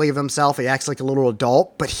thinks highly of himself. He acts like a little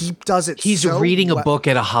adult, but he does it. He's reading a book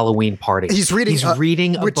at a Halloween party. He's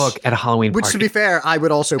reading a book at a Halloween party. Which, to be fair, I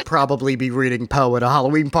would also probably be reading Poe at a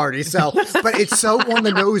Halloween party. So, but it's so on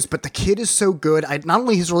the nose. But the kid is so good. Not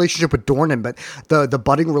only his relationship with Dornan, but the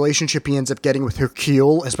budding relationship he ends up getting with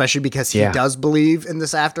Hercule, especially because he does believe believe in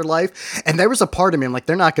this afterlife. And there was a part of me, I'm like,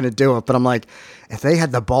 they're not going to do it. But I'm like, if they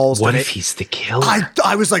had the balls what if he's the killer?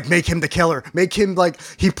 I was like, make him the killer. Make him like,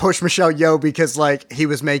 he pushed Michelle Yeoh because like he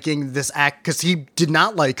was making this act, because he did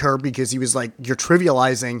not like her, because he was like, you're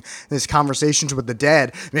trivializing this conversations with the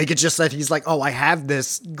dead. Make it just that he's like, oh, I have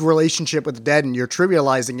this relationship with the dead and you're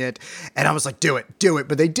trivializing it. And I was like, do it.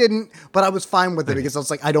 But they didn't, but I was fine with it because I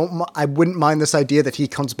was like, I wouldn't mind this idea that he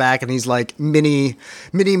comes back and he's like mini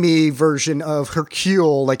me version of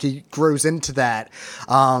Hercule. Like he grows into that.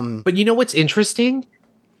 But you know what's interesting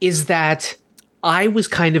is that I was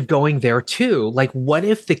kind of going there too. Like, what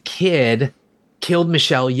if the kid killed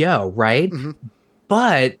Michelle Yeoh, right? Mm-hmm.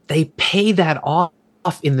 But they pay that off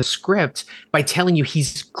in the script by telling you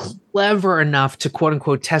he's clever enough to quote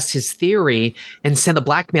unquote test his theory and send the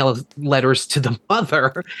blackmail letters to the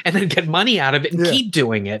mother and then get money out of it and keep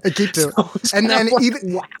doing it. And then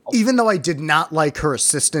even though I did not like her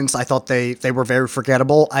assistants, I thought they were very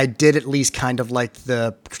forgettable. I did at least kind of like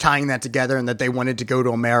the tying that together, and that they wanted to go to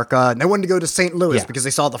America and they wanted to go to St. Louis because they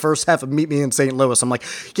saw the first half of Meet Me in St. Louis. I'm like,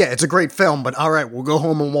 yeah, it's a great film, but all right, we'll go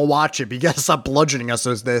home and we'll watch it. But you gotta stop bludgeoning us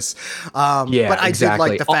with this. But I did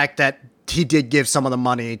like the fact that he did give some of the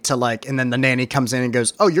money to like, and then the nanny comes in and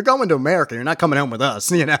goes, oh, you're going to America. You're not coming home with us,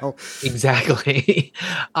 you know? Exactly.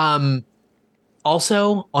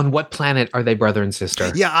 Also, on what planet are they brother and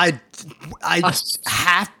sister? Yeah, I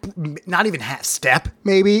half, not even half step,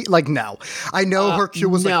 maybe. Like, no. I know Hercule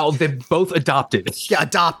was no, they're both adopted. Yeah,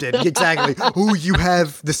 adopted. Exactly. Ooh, you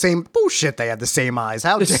have the same bullshit. They have the same eyes.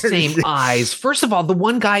 How dare you? The same eyes. First of all, the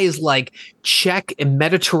one guy is like Czech and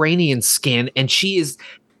Mediterranean skin, and she is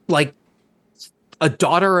like a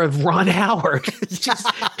daughter of Ron Howard. Just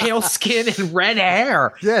pale skin and red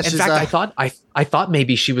hair. Yeah, in fact, I thought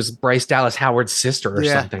maybe she was Bryce Dallas Howard's sister or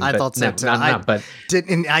something. I thought so too.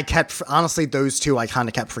 I kept, honestly, those two I kind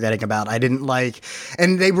of kept forgetting about. I didn't like,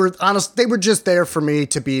 and they were just there for me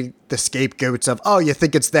to be the scapegoats of, oh, you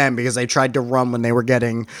think it's them because they tried to run when they were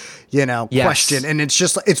getting, questioned. And it's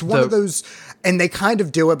just, it's one of those, and they kind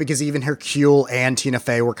of do it because even Hercule and Tina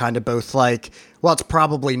Fey were kind of both like, well, it's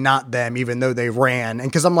probably not them, even though they ran. And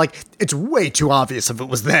because I'm like, it's way too obvious if it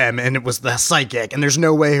was them and it was the psychic, and there's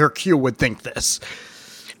no way Hercule would think this.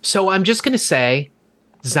 So I'm just going to say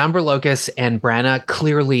Zambrolocas and Branagh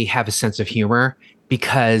clearly have a sense of humor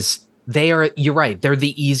because you're right, they're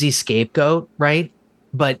the easy scapegoat, right?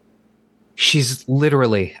 But she's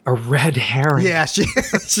literally a red herring. Yeah, she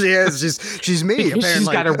is. She's me, apparently. She's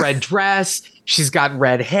got a red dress. She's got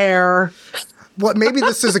red hair. Well, maybe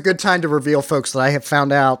this is a good time to reveal, folks, that I have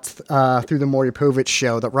found out through the Maury Povich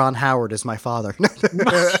show that Ron Howard is my father. And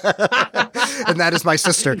that is my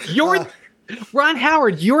sister. Ron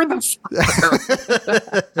Howard, you're the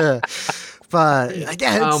father. But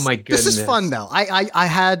again, oh my goodness, this is fun though.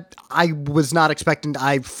 I was not expecting.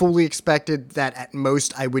 I fully expected that at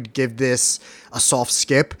most I would give this a soft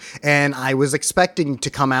skip, and I was expecting to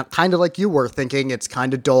come out kind of like you were, thinking it's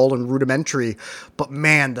kind of dull and rudimentary. But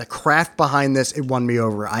man, the craft behind this, it won me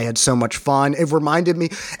over. I had so much fun. It reminded me,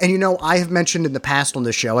 and I have mentioned in the past on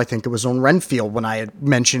this show, I think it was on Renfield when I had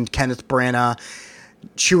mentioned Kenneth Branagh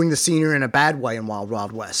chewing the scenery in a bad way in Wild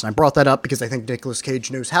Wild West. And I brought that up because I think Nicolas Cage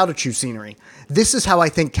knows how to chew scenery. This is how I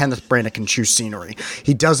think Kenneth Branagh can chew scenery.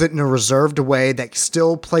 He does it in a reserved way that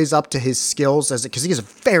still plays up to his skills because he is a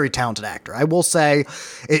very talented actor. I will say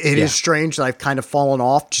it is strange that I've kind of fallen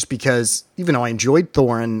off just because even though I enjoyed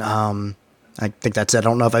Thor and I think that's it. I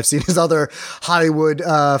don't know if I've seen his other Hollywood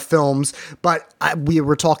films, but we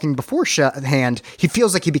were talking beforehand. He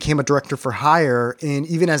feels like he became a director for hire, and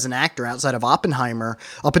even as an actor outside of Oppenheimer,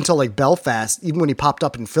 up until like Belfast, even when he popped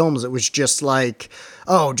up in films, it was just like,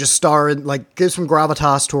 oh, just star in, like, give some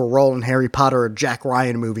gravitas to a role in Harry Potter or Jack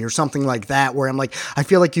Ryan movie or something like that, where I'm like, I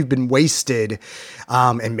feel like you've been wasted.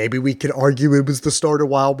 And maybe we could argue it was the start of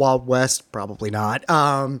Wild Wild West. Probably not.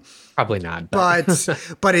 Probably not.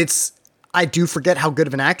 But it's, I do forget how good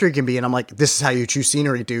of an actor he can be, and I'm like, this is how you choose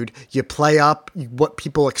scenery, dude. You play up what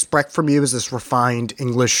people expect from you as this refined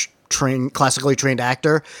classically trained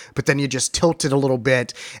actor, but then you just tilt it a little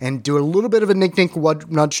bit and do a little bit of a nink,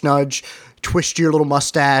 nudge, nudge, twist your little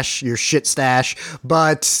mustache, your shit stash,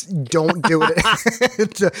 but don't do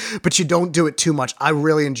it. But you don't do it too much. I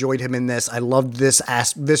really enjoyed him in this. I loved this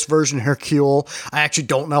version Hercule. I actually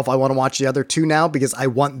don't know if I want to watch the other two now because I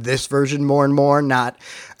want this version more and more, not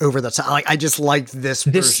over the top. Like, I just liked this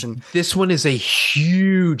version. This one is a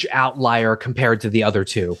huge outlier compared to the other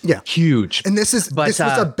two. Yeah, huge. And this was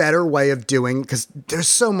a better way of doing, because there's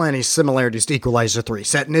so many similarities to Equalizer 3.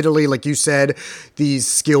 Set in Italy, like you said, these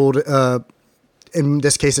skilled in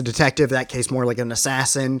this case a detective, that case more like an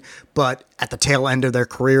assassin, but at the tail end of their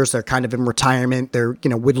careers, they're kind of in retirement. They're,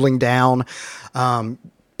 whittling down,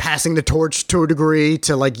 passing the torch to a degree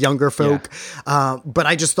to like younger folk. Yeah. But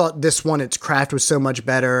I just thought this one, its craft was so much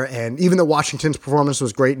better. And even though Washington's performance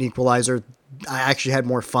was great in Equalizer, I actually had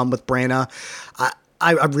more fun with Branagh.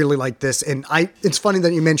 I really like this. And it's funny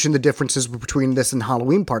that you mentioned the differences between this and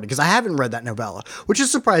Halloween Party, because I haven't read that novella, which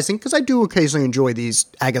is surprising because I do occasionally enjoy these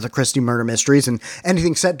Agatha Christie murder mysteries, and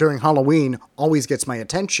anything set during Halloween always gets my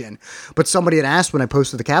attention. But somebody had asked when I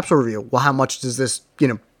posted the capsule review, well, how much does this,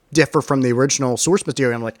 differ from the original source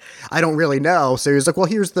material? I'm like, I don't really know. So he was like, well,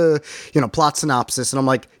 here's the, plot synopsis. And I'm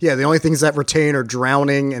like, yeah, the only things that retain are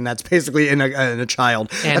drowning, and that's basically in a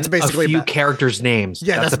child. And that's basically a few characers' names.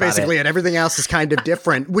 Yeah, that's basically it. Everything else is kind of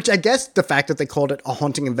different, which I guess the fact that they called it A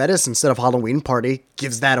Haunting in Venice instead of Halloween Party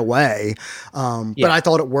gives that away. But I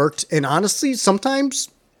thought it worked. And honestly, sometimes,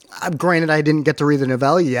 granted, I didn't get to read the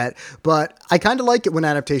novella yet, but I kind of like it when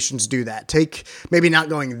adaptations do that. Take, maybe not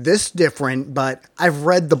going this different, but I've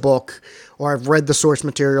read the book or I've read the source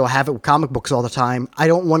material, I have it with comic books all the time. I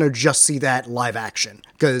don't want to just see that live action,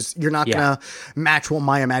 because you're not going to match what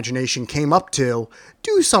my imagination came up to.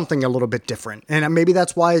 Do something a little bit different. And maybe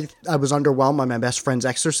that's why I was underwhelmed by my best friend's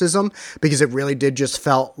exorcism, because it really did just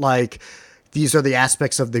felt like these are the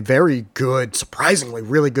aspects of the very good, surprisingly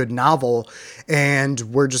really good novel, and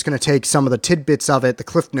we're just going to take some of the tidbits of it, the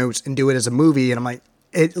cliff notes, and do it as a movie. And I'm like,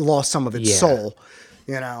 it lost some of its soul,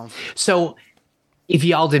 So if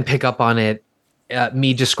y'all didn't pick up on it,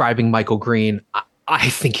 me describing Michael Green, I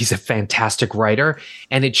think he's a fantastic writer,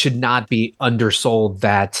 and it should not be undersold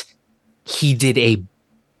that he did a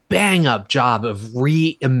bang up job of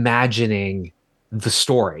reimagining the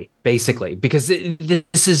story, basically, because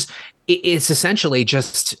it's essentially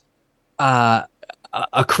just a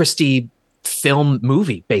Christie film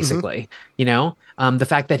movie, basically. The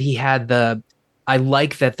fact that he had I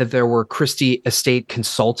like that there were Christie estate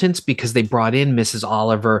consultants, because they brought in Mrs.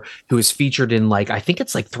 Oliver, who is featured in I think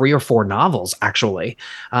it's 3 or 4 novels actually,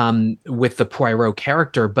 with the Poirot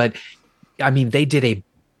character. But I mean, they did a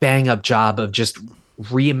bang up job of just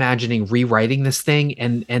reimagining, rewriting this thing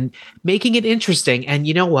and making it interesting. And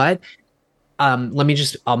you know what? I'll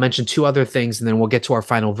mention 2 other things, and then we'll get to our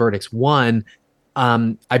final verdicts. One,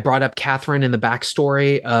 I brought up Catherine in the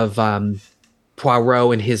backstory of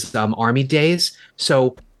Poirot and his army days.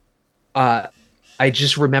 So I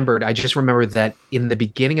just remembered that in the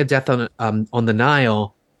beginning of Death on the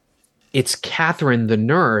Nile, it's Catherine, the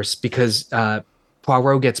nurse, because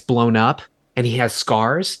Poirot gets blown up and he has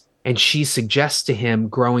scars, and she suggests to him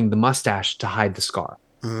growing the mustache to hide the scar.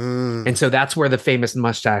 And so that's where the famous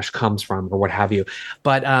mustache comes from, or what have you.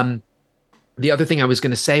 But the other thing I was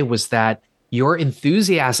going to say was that your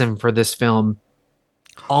enthusiasm for this film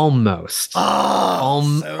almost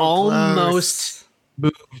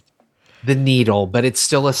moved the needle, but it's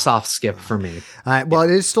still a soft skip for me. Well,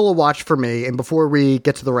 it is still a watch for me. And before we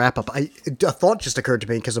get to the wrap up, a thought just occurred to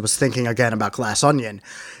me, because I was thinking again about Glass Onion.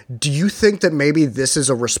 Do you think that maybe this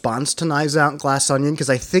is a response to Knives Out and Glass Onion?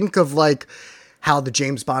 Because I think of how the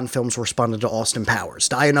James Bond films responded to Austin Powers.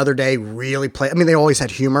 Die Another Day really played, I mean, they always had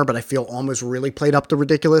humor, but I feel almost really played up the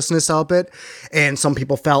ridiculousness of it. And some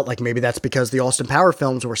people felt like maybe that's because the Austin Powers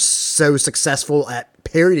films were so successful at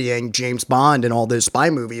parodying James Bond and all those spy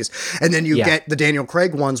movies. And then you get the Daniel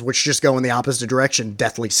Craig ones, which just go in the opposite direction,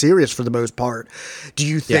 deathly serious for the most part. Do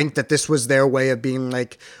you think that this was their way of being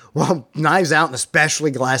like, well, Knives Out and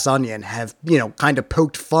especially Glass Onion have, kind of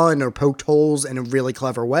poked fun or poked holes in a really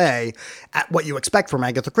clever way at what you expect from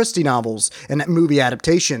Agatha Christie novels and movie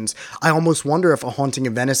adaptations? I almost wonder if A Haunting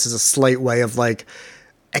in Venice is a slight way of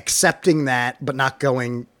accepting that, but not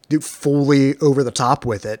going fully over the top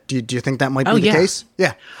with it. Do you think that might be the case?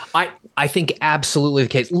 Yeah. I think absolutely the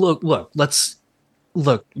case. Look,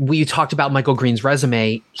 we talked about Michael Green's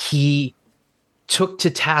resume. He took to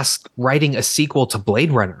task writing a sequel to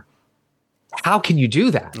Blade Runner. How can you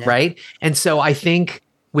do that, right? And so I think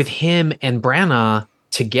with him and Branagh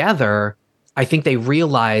together, I think they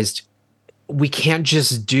realized we can't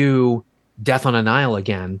just do Death on a Nile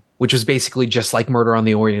again, which was basically just like Murder on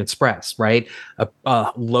the Orient Express, right?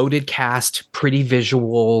 A loaded cast, pretty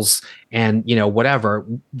visuals, and whatever.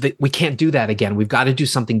 We can't do that again. We've got to do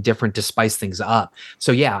something different to spice things up.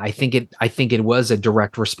 So yeah, I think it was a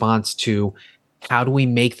direct response to how do we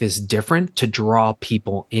make this different to draw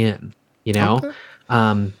people in, Okay.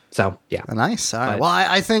 So yeah. Nice. All right. Well,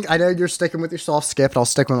 I think, I know you're sticking with your soft skip, and I'll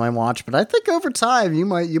stick with my watch, but I think over time you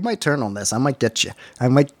might turn on this. I might get you. I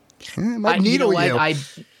might needle you.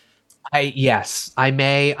 Yes, I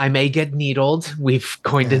may get needled. We've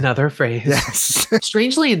coined another phrase. Yes.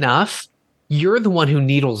 Strangely enough, you're the one who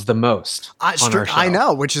needles the most on our show. I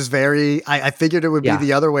know, which is very. I figured it would be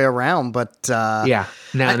the other way around, but no.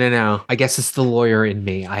 I guess it's the lawyer in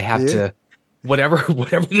me. I have to. Whatever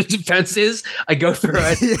the defense is, I go through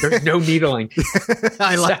it. There's no needling.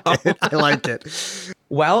 I like it.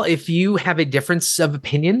 Well, if you have a difference of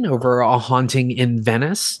opinion over a haunting in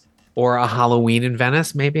Venice or a Halloween in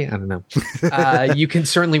Venice, maybe, I don't know. You can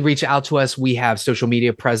certainly reach out to us. We have social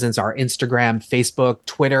media presence, our Instagram, Facebook,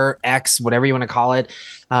 Twitter, X, whatever you want to call it.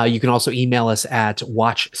 You can also email us at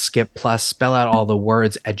watchskipplus, spell out all the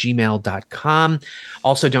words, at gmail.com.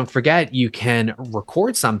 Also, don't forget, you can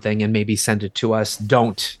record something and maybe send it to us.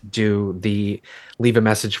 Don't do the leave a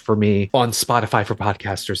message for me on Spotify for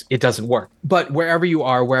podcasters. It doesn't work. But wherever you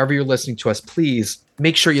are, wherever you're listening to us, please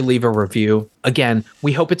make sure you leave a review. Again,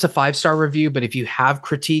 we hope it's a 5-star review, but if you have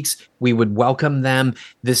critiques, we would welcome them.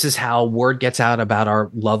 This is how word gets out about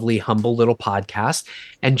our lovely, humble little podcast.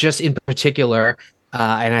 And just in particular,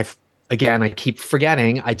 and I keep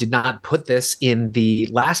forgetting, I did not put this in the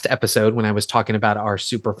last episode when I was talking about our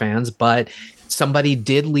super fans, but somebody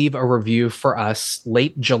did leave a review for us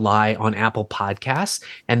late July on Apple Podcasts.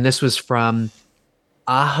 And this was from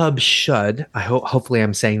Ahub Shud. Hopefully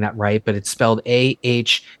I'm saying that right, but it's spelled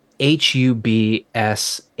AHHUBSHD.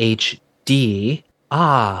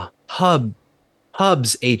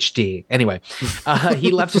 Hubs HD. Anyway,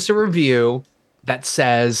 he left us a review that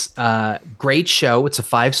says, great show. It's a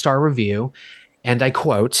 5-star review. And I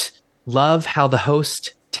quote, love how the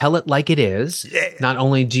host tell it like it is. Yeah. Not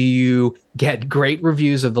only do you get great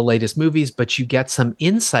reviews of the latest movies, but you get some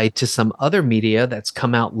insight to some other media that's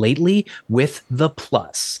come out lately with the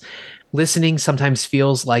plus. Listening sometimes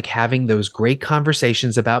feels like having those great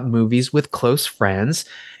conversations about movies with close friends,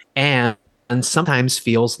 and sometimes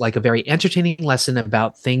feels like a very entertaining lesson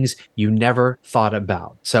about things you never thought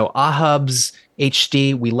about. So Ahubs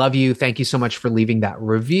HD, we love you. Thank you so much for leaving that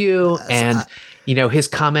review. And, his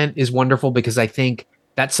comment is wonderful because I think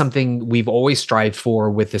that's something we've always strived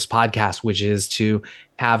for with this podcast, which is to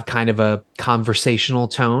have kind of a conversational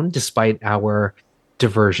tone despite our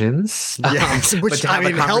diversions. Yes, which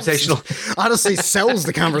helps, honestly sells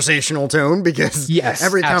the conversational tone because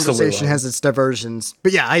every conversation has its diversions.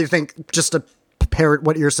 But yeah, I think just to parrot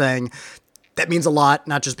what you're saying, that means a lot,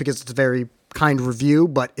 not just because it's a very kind review,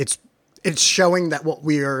 but it's showing that what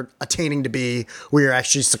we are attaining to be, we are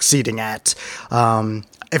actually succeeding at.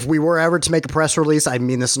 If we were ever to make a press release, I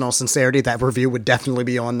mean this in all sincerity, that review would definitely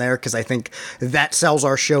be on there because I think that sells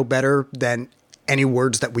our show better than any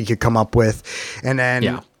words that we could come up with. And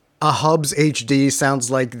then a Hubs HD sounds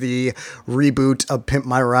like the reboot of Pimp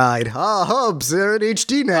My Ride. Hubs, they're in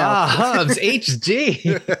HD now. Hubs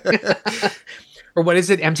HD. Or what is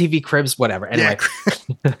it? MTV Cribs, whatever. Anyway,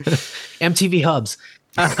 MTV Hubs.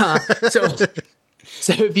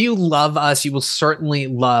 So if you love us, you will certainly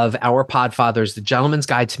love our Podfathers, The Gentleman's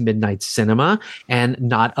Guide to Midnight Cinema, and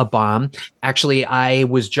Not a Bomb. Actually, I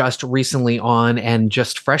was just recently on and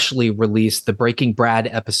just freshly released the Breaking Brad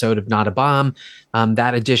episode of Not a Bomb,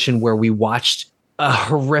 that edition where we watched a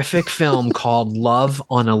horrific film called Love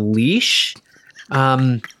on a Leash.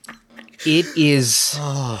 It is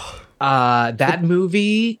that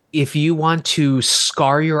movie, if you want to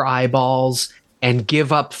scar your eyeballs and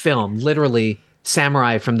give up film, literally,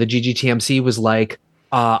 Samurai from the GGTMC was like,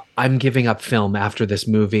 I'm giving up film after this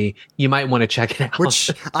movie. You might want to check it out. Which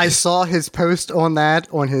I saw his post on that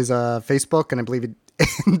on his Facebook, and I believe it.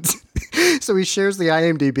 So he shares the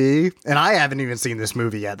IMDb, and I haven't even seen this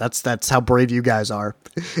movie yet. That's how brave you guys are.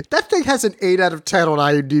 That thing has an 8 out of 10 on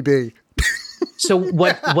IMDb. So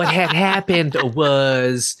what had happened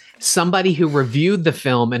was somebody who reviewed the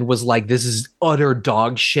film and was like, this is utter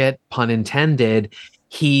dog shit, pun intended.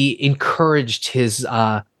 He encouraged his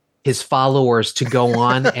followers to go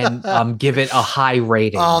on and give it a high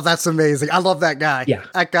rating. Oh, that's amazing. I love that guy. Yeah.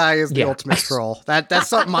 That guy is the ultimate troll. That's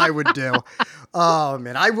something I would do. Oh,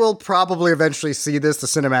 man. I will probably eventually see this, the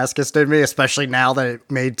Cinemasochist in me, especially now that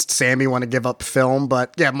it made Sammy want to give up film.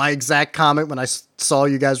 But yeah, my exact comment when I saw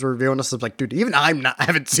you guys were reviewing this, I was like, dude, even I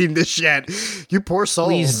haven't seen this yet. You poor souls.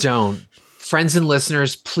 Please don't. Friends and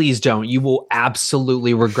listeners, please don't. You will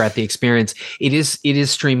absolutely regret the experience. It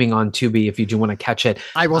is streaming on Tubi if you do want to catch it.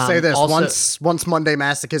 I will say this, also, once Monday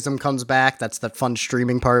Masochism comes back, that's that fun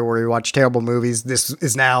streaming part where we watch terrible movies. This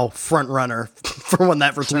is now front runner for when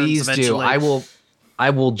that returns. Please eventually. do. I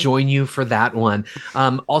will join you for that one.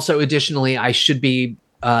 Also, additionally, I should be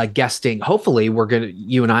guesting. Hopefully,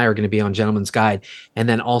 you and I are gonna be on Gentleman's Guide, and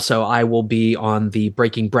then also I will be on the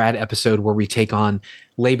Breaking Brad episode where we take on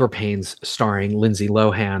Labor Pains, starring Lindsay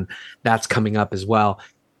Lohan. That's coming up as well.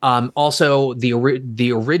 Also, the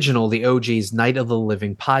original, the OG's Night of the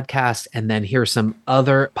Living podcast. And then here's some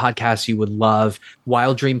other podcasts you would love.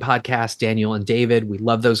 Wild Dream podcast, Daniel and David. We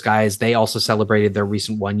love those guys. They also celebrated their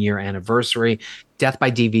recent 1-year anniversary. Death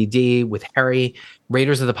by DVD with Harry.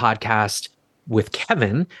 Raiders of the Podcast with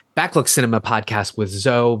Kevin. Backlook Cinema podcast with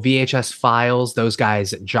Zoe. VHS Files, those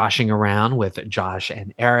guys joshing around with Josh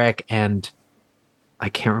and Eric. And I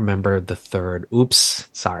can't remember the third. Oops,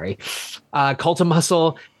 sorry. Cult of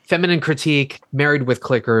Muscle, Feminine Critique, Married with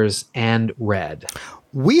Clickers, and Red.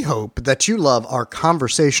 We hope that you love our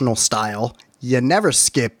conversational style. You never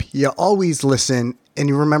skip, you always listen, and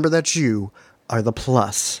you remember that you are the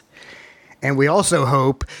plus. And we also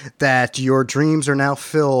hope that your dreams are now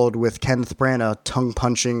filled with Kenneth Branagh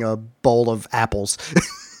tongue-punching a bowl of apples.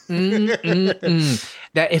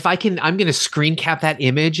 That if I can, I'm going to screen cap that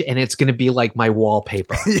image and it's going to be like my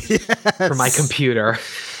wallpaper for my computer.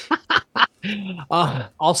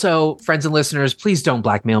 Also, friends and listeners, please don't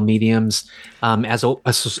blackmail mediums as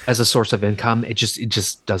a source of income. It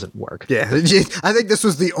just doesn't work. Yeah, I think this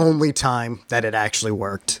was the only time that it actually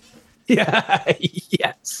worked. Yeah,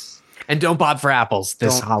 yes. And don't bob for apples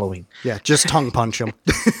this Halloween. Yeah, just tongue punch them.